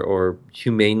or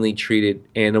humanely treated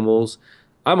animals,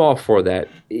 I'm all for that.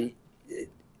 In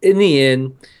the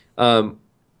end, um,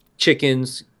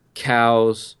 chickens,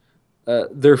 cows,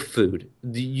 they're food.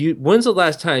 When's the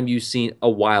last time you've seen a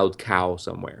wild cow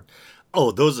somewhere? oh,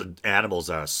 those animals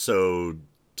are so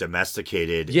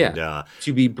domesticated, Yeah,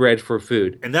 to be bred for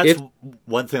food. and that's If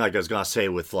one thing like I was gonna say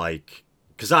with like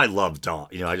because I love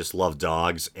dog, I just love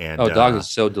dogs, and Oh, dog is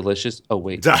so delicious. Oh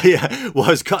wait. yeah,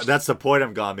 well, that's the point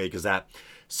I'm gonna make is that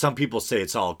some people say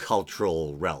it's all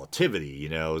cultural relativity.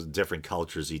 Different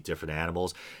cultures eat different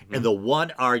animals, and Mhm. the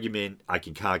one argument I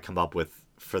can kind of come up with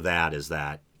for that is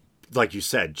that, like you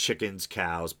said, chickens,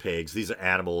 cows, pigs, these are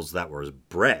animals that were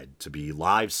bred to be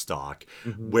livestock,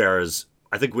 Mhm. whereas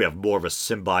I think we have more of a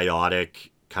symbiotic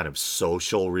kind of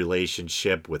social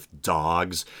relationship with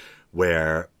dogs,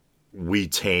 where we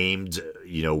tamed,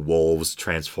 wolves,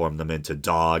 transformed them into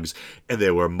dogs, and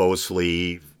they were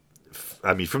mostly,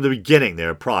 I mean, from the beginning, they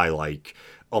were probably like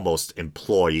almost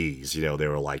employees. They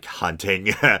were like hunting,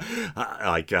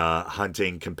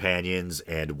 hunting companions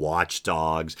and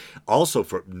watchdogs. Also,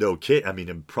 for no kid, I mean,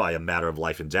 in probably a matter of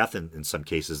life and death. In some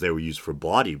cases, they were used for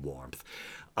body warmth.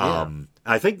 Yeah.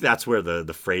 I think that's where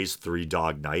the phrase "three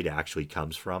dog night" actually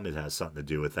comes from. It has something to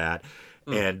do with that,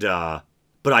 Hmm. and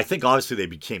but I think obviously they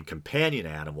became companion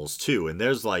animals too. And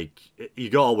there's like you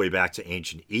go all the way back to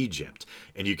ancient Egypt,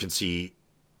 and you can see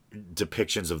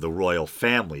depictions of the royal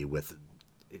family with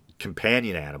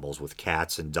companion animals with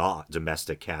cats and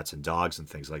domestic cats and dogs and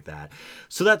things like that.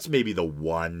 So that's maybe the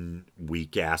one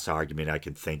weak ass argument I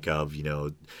can think of,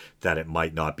 that it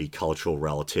might not be cultural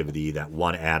relativity, that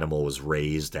one animal was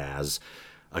raised as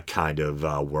a kind of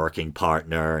working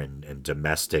partner and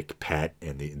domestic pet,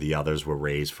 and the others were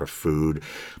raised for food.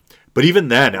 But even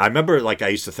then, I remember like I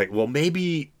used to think, well,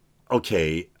 maybe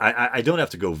okay, I don't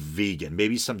have to go vegan.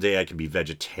 Maybe someday I can be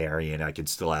vegetarian. I can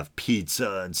still have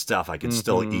pizza and stuff. I can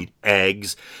still Hmm. eat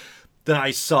eggs. Then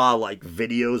I saw like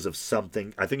videos of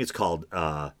something. I think it's called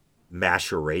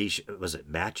maceration. Was it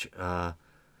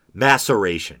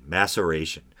maceration?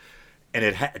 Maceration, and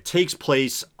it takes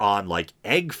place on like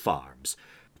egg farms,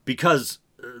 because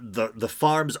the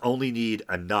farms only need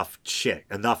enough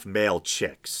male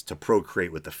chicks to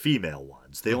procreate with the female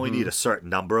ones. They only need Hmm. a certain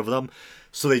number of them.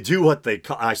 So they do what they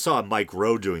call. I saw Mike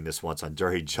Rowe doing this once on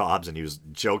Dirty Jobs, and he was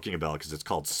joking about it because it's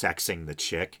called sexing the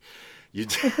chick. You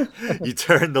you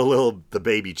turn the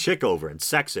baby chick over and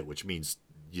sex it, which means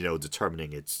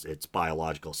determining its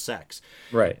biological sex,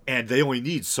 Right. and they only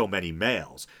need so many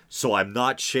males. So I'm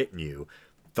not shitting you.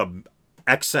 The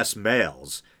excess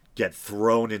males get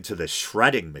thrown into the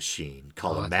shredding machine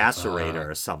called a What the macerator fuck?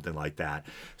 or something like that.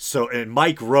 So, and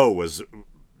Mike Rowe was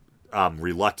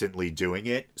reluctantly doing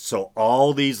it. So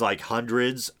all these like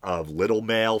hundreds of little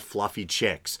male fluffy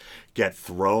chicks get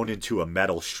thrown into a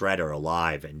metal shredder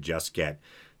alive and just get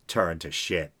turned to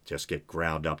shit, just get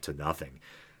ground up to nothing.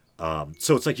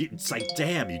 So it's like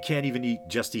damn, you can't even eat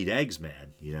eggs,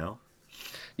 man.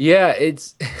 Yeah,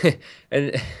 it's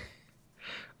and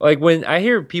like when I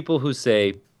hear people who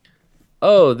say,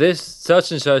 "Oh, this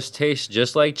such and such tastes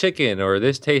just like chicken," or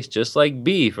 "This tastes just like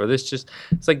beef," or "This just,"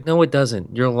 it's like, no, it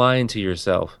doesn't. You're lying to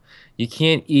yourself. You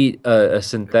can't eat a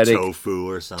synthetic Tofu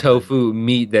or something. tofu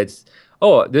meat that's,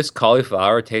 "Oh, this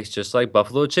cauliflower tastes just like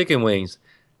buffalo chicken wings."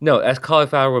 No, that's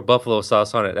cauliflower with buffalo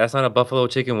sauce on it. That's not a buffalo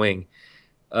chicken wing.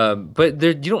 But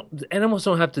you don't. Animals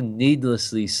don't have to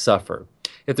needlessly suffer.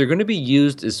 If they're going to be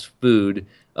used as food,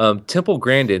 Temple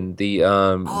Grandin,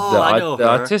 Oh, I know the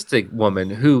her. autistic woman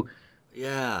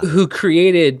Yeah. who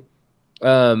created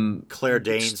um, Claire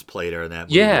Danes played her in that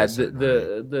movie yeah, or something,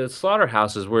 right? the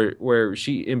slaughterhouses where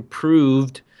she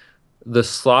improved the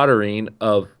slaughtering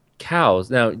of cows.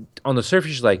 Now, on the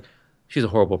surface, she's a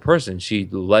horrible person. She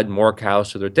led more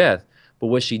cows to their death. But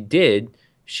what she did,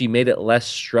 she made it less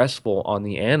stressful on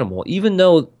the animal, even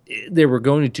though they were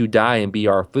going to die and be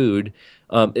our food.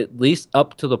 At least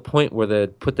up to the point where they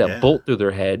put that Yeah. bolt through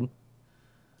their head.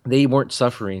 they weren't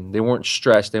suffering, they weren't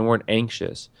stressed, they weren't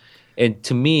anxious. And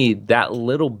to me, that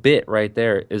little bit right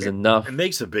there is It enough.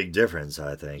 makes a big difference,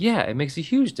 I think. Yeah, it makes a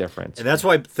huge difference. And that's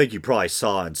why I think you probably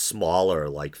saw in smaller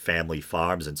like family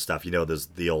farms and stuff. There's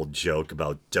the old joke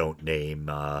about don't name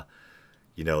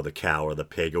the cow or the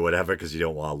pig or whatever because you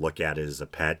don't want to look at it as a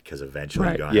pet because eventually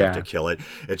you're Right. gonna have to Yeah. kill it.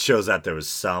 It shows that there was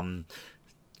some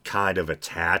kind of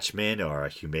attachment or a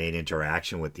humane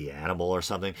interaction with the animal or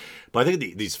something. But I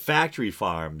think these factory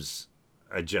farms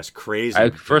are just crazy.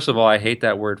 First of all, I hate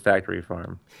that word factory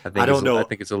farm. I don't I know.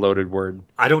 think it's a loaded word.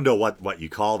 I don't know what you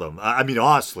call them. I mean,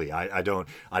 honestly, I don't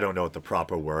know what the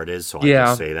proper word is, so I just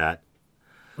Yeah. say that.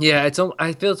 Yeah,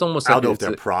 I feel it's almost I don't like know if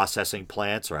they're processing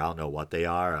plants or I don't know what they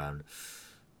are.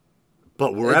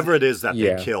 But it's wherever it is that they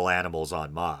yeah. kill animals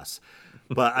en masse.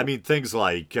 But I mean, things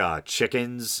like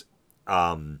chickens,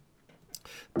 um,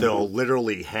 they'll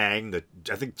literally hang the.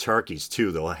 I think turkeys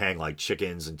too. They'll hang like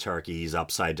chickens and turkeys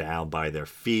upside down by their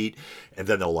feet, and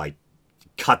then they'll like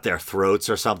cut their throats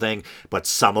or something. But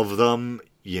some of them,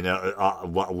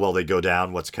 while they go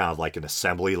down what's kind of like an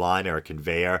assembly line or a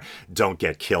conveyor, don't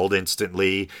get killed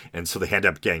instantly, and so they end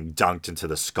up getting dunked into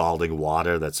the scalding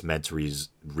water that's meant to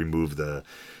remove the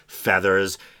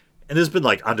feathers. And there's been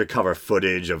like undercover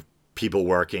footage of people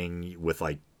working with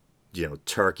like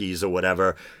turkeys or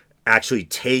whatever, actually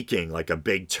taking like a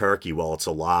big turkey while it's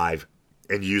alive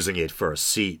and using it for a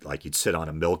seat, like you'd sit on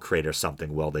a milk crate or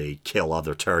something while they kill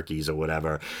other turkeys or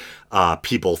whatever.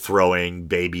 People throwing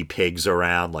baby pigs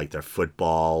around like they're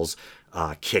footballs,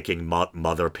 kicking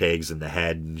mother pigs in the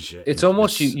head. And It's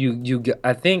almost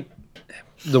I think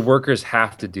the workers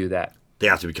have to do that. they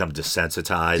have to become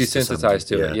desensitized to some. Desensitized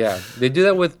to it. Yeah. Yeah. They do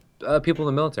that with people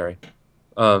in the military.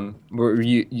 Where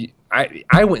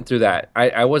I went through that.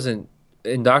 I wasn't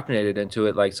indoctrinated into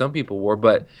it like some people were,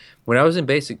 but when I was in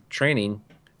basic training,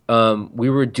 we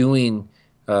were doing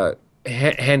hand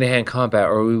to hand combat,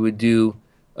 or we would do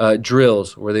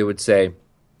drills where they would say,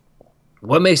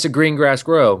 "What makes the green grass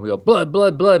grow?" We go, "Blood,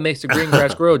 blood, blood makes the green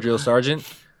grass grow." Drill sergeant.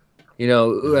 You know,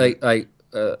 Mm-hmm. like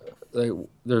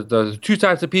there's two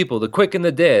types of people: the quick and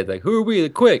the dead. Like, who are we? The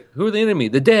quick. Who are the enemy?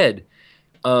 The dead.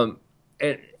 And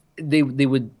they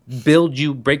would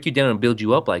break you down and build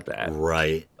you up like that.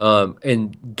 Right.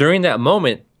 And during that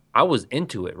moment, I was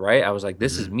into it, right? I was like,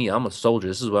 this is Mm-hmm. me. I'm a soldier.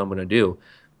 This is what I'm going to do.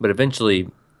 But eventually,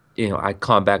 I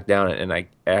calmed back down and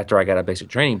after I got out of basic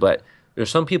training. But there's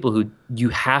some people who you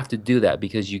have to do that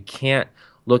because you can't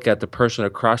look at the person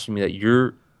across from you that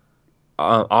you're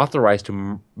authorized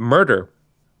to murder,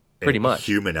 And pretty much.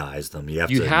 humanize them. You have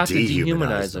You to have to dehumanize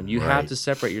dehumanize them. them. You have Right. to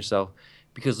separate yourself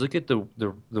because look at the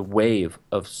wave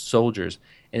of soldiers,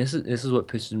 and this is what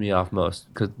pisses me off most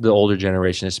because the older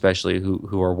generation, especially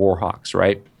who are war hawks,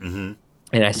 right? Mm-hmm.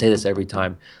 And I say this every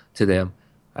time to them.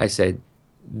 I said,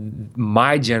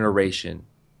 my generation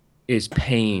is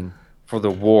paying for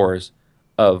the wars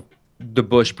of the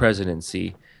Bush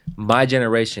presidency. My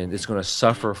generation is going to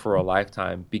suffer for a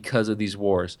lifetime because of these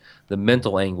wars, the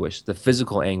mental anguish, the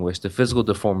physical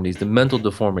deformities, the mental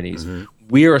deformities. Mm-hmm.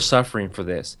 We are suffering for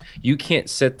this. You can't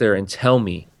sit there and tell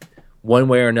me one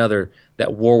way or another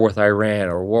that war with Iran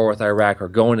or war with Iraq or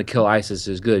going to kill ISIS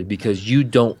is good because you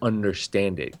don't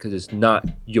understand it because it's not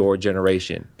your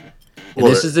generation. And Well,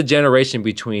 this is the generation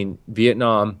between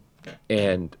Vietnam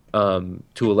and,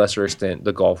 to a lesser extent,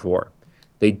 the Gulf War.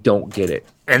 They don't get it.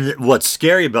 and what's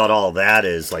scary about all that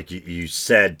is, like you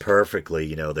said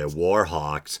perfectly, they're war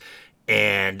hawks.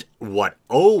 And what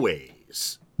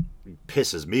always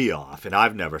pisses me off, and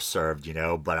I've never served,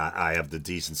 but I have the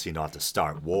decency not to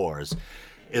start wars,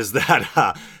 is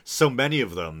that so many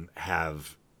of them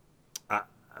have,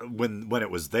 when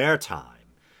it was their time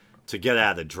to get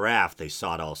out of the draft, they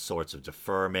sought all sorts of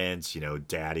deferments,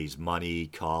 daddy's money,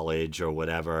 college, or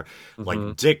whatever. Hmm.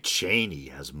 Like Dick Cheney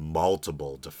has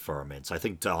multiple deferments. I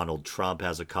think Donald Trump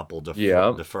has a couple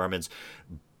Yeah. deferments.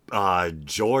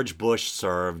 George Bush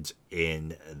served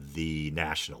in the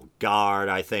National Guard,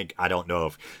 I think. I don't know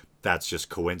if that's just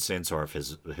coincidence or if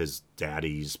his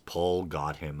daddy's pull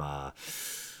got him, out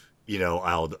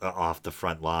off the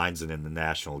front lines and in the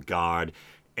National Guard.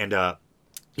 And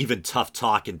even tough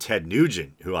talking Ted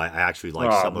Nugent, who I actually like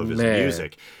Oh some of his man.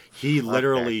 music, he Okay.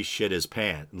 literally shit his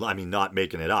pants. I mean, not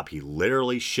making it up. He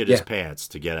literally shit his Yeah. pants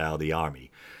to get out of the army.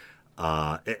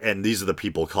 And these are the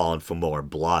people calling for more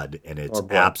blood, and it's Or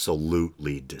blood.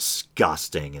 absolutely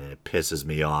disgusting, and it pisses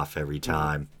me off every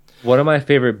time. One of my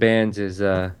favorite bands is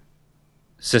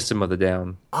System of the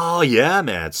Down. Oh yeah,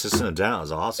 man, System of a Down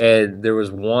is awesome. And there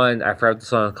was one, I forgot what the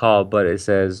song called, but it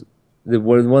says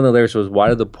one of the lyrics was, "Why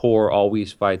do the poor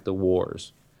always fight the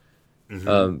wars?"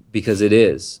 Hmm. Because it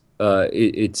is.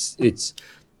 It's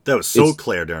That was so It's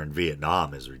clear during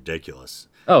Vietnam is ridiculous.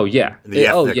 oh yeah, And the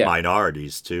oh ethnic yeah.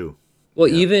 minorities too. Well,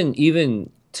 Yeah. even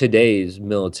today's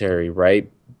military, right?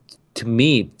 To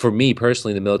me, for me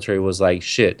personally, the military was like,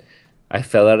 shit, I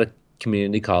fell out of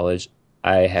community college.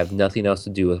 I have nothing else to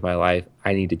do with my life.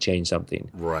 I need to change something.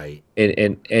 Right.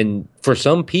 And for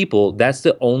some people, that's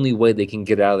the only way they can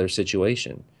get out of their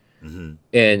situation. Hmm.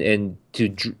 And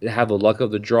to have the luck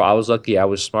of the draw, I was lucky. I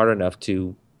was smart enough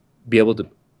to be able to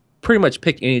pretty much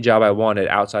pick any job I wanted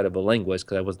outside of a linguist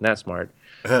because I wasn't that smart.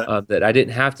 That I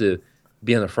didn't have to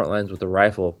be on the front lines with a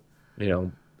rifle, you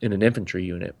know, in an infantry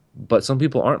unit. But some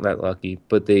people aren't that lucky,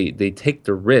 but they take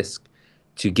the risk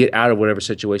to get out of whatever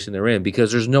situation they're in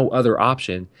because there's no other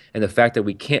option. And the fact that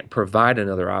we can't provide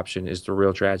another option is the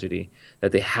real tragedy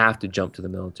that they have to jump to the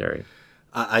military.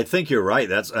 I think you're right.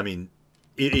 That's, I mean,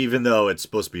 even though it's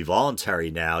supposed to be voluntary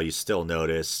now, you still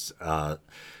notice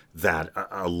that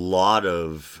a lot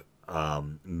of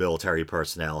military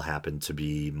personnel happen to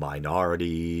be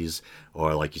minorities,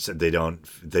 or like you said, they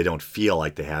don't feel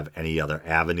like they have any other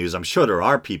avenues. I'm sure there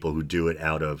are people who do it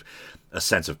out of a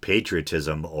sense of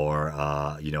patriotism or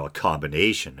a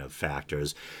combination of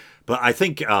factors. But I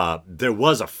think there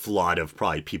was a flood of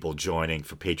probably people joining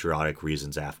for patriotic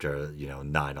reasons after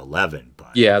 9/11.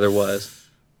 But Yeah, there was.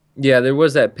 Yeah, there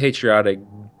was that patriotic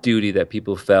duty that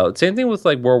people felt. Same thing with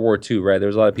like World War II, right? There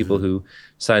was a lot of people mhm. who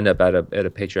signed up at a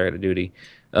patriotic duty.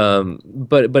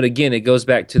 But again, it goes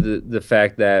back to the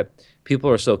fact that people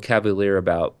are so cavalier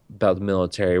about the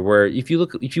military. Where if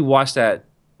you watch the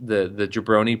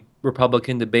jabroni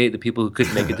Republican debate, the people who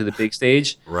couldn't make it to the big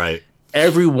stage, Right,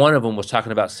 every one of them was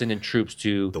talking about sending troops the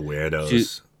to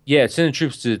weirdos. yeah, sending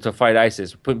troops to fight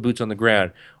ISIS, putting boots on the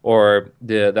ground, or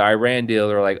the Iran deal.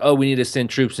 They're like, oh, we need to send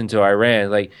troops into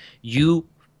Iran. Like you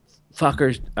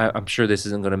fuckers, I'm sure this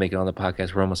isn't going to make it on the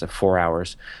podcast. We're almost at 4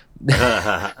 hours.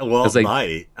 Well, it It's like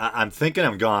might. I'm thinking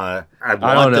I'm gonna. I I don't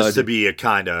want know. this to be a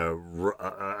kind of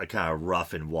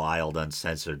rough and wild,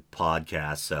 uncensored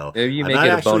podcast. So Maybe you I make might it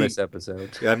a actually. bonus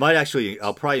episode. Yeah, I might actually.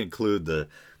 I'll probably include the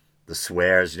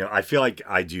swears. I feel like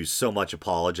I do so much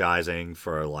apologizing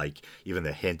for like even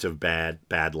the hint of bad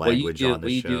language on the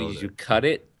What you do show. is you cut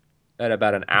it at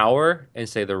about an hour and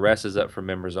say the rest is up for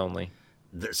members only.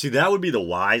 See, that would be the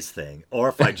wise thing. Or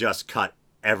if I just cut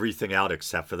everything out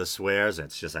except for the swears, and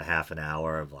it's just a half an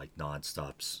hour of like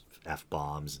nonstop f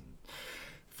bombs and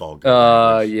vulgar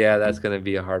language. Yeah, that's gonna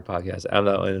be a hard podcast. I don't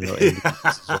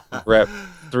know. We're at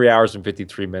 3 hours and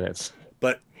 53 minutes.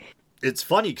 But it's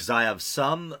funny because I have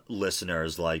some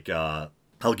listeners like I'll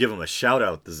give them a shout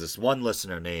out. There's this one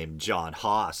listener named John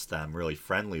Haas that I'm really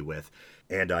friendly with,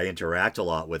 and I interact a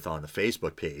lot with on the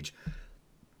Facebook page,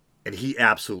 and he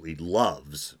absolutely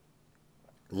loves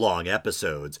long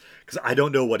episodes because I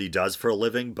don't know what he does for a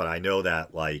living, but I know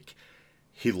that like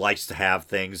he likes to have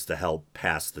things to help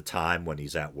pass the time when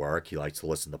he's at work. He likes to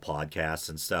listen to podcasts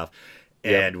and stuff.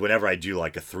 Yep. And whenever I do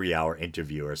like a 3 hour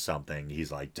interview or something, he's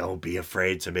like, "Don't be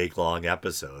afraid to make long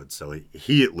episodes." So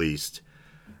he at least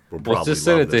will Well, probably just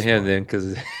send love it to this him one. then,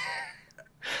 because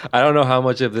I don't know how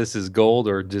much of this is gold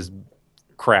or just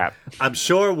crap. I'm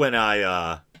sure when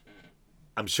I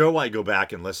go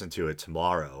back and listen to it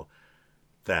tomorrow,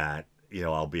 that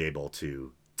I'll be able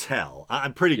to tell.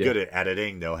 I'm pretty Yeah. good at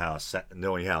editing,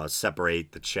 knowing how to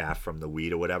separate the chaff from the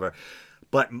wheat or whatever.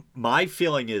 But my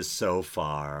feeling is so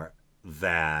far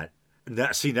that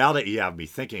see, now that you have me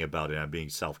thinking about it, I'm being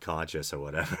self conscious or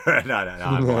whatever, and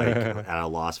I'm like at a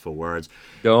loss for words.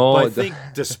 But I Don't. think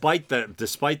despite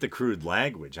the crude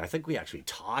language, I think we actually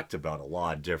talked about a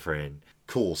lot of different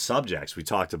cool subjects. We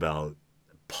talked about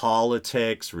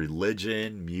politics,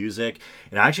 religion, music,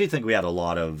 and I actually think we had a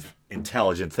lot of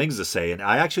intelligent things to say. And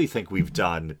I actually think we've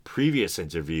done previous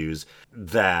interviews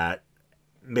that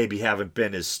maybe haven't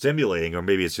been as stimulating, or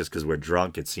maybe it's just because we're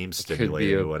drunk. It seems Could be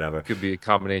stimulating or whatever. a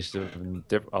combination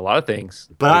of a lot of things.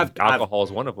 But I've Alcohol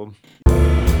is one of them.